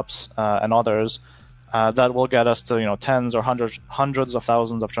rollups and others that will get us to tens or hundreds of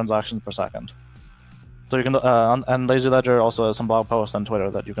thousands of transactions per second. So you can and Lazy Ledger also has some blog posts on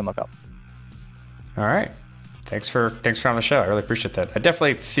Twitter that you can look up. All right, thanks for on the show. I really appreciate that. I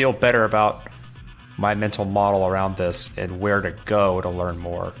definitely feel better about my mental model around this and where to go to learn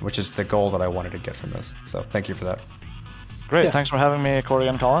more, which is the goal that I wanted to get from this. So thank you for that. Great. Yeah. Thanks for having me, Corey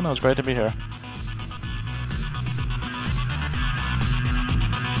and Colin. It was great to be here.